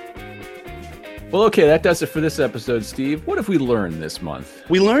 Well, okay, that does it for this episode, Steve. What have we learned this month?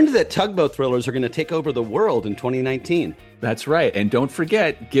 We learned that tugboat thrillers are going to take over the world in 2019. That's right. And don't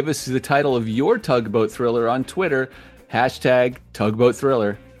forget, give us the title of your tugboat thriller on Twitter,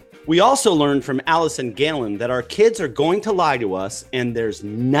 #tugboatthriller. We also learned from Allison Galen that our kids are going to lie to us, and there's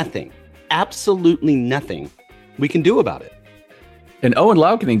nothing, absolutely nothing we can do about it. And Owen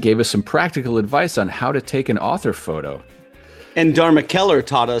Laukinen gave us some practical advice on how to take an author photo. And Dharma Keller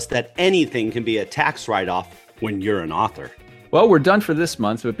taught us that anything can be a tax write-off when you're an author. Well, we're done for this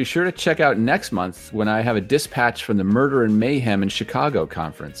month, but be sure to check out next month when I have a dispatch from the Murder and Mayhem in Chicago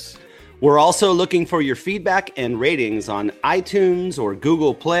conference. We're also looking for your feedback and ratings on iTunes or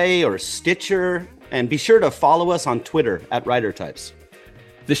Google Play or Stitcher. And be sure to follow us on Twitter @WriterTypes.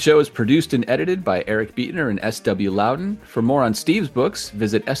 This show is produced and edited by Eric Beetner and S.W. Loudon. For more on Steve's books,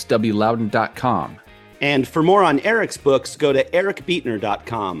 visit swloudon.com. And for more on Eric's books, go to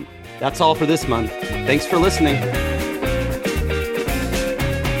ericbeetner.com. That's all for this month. Thanks for listening.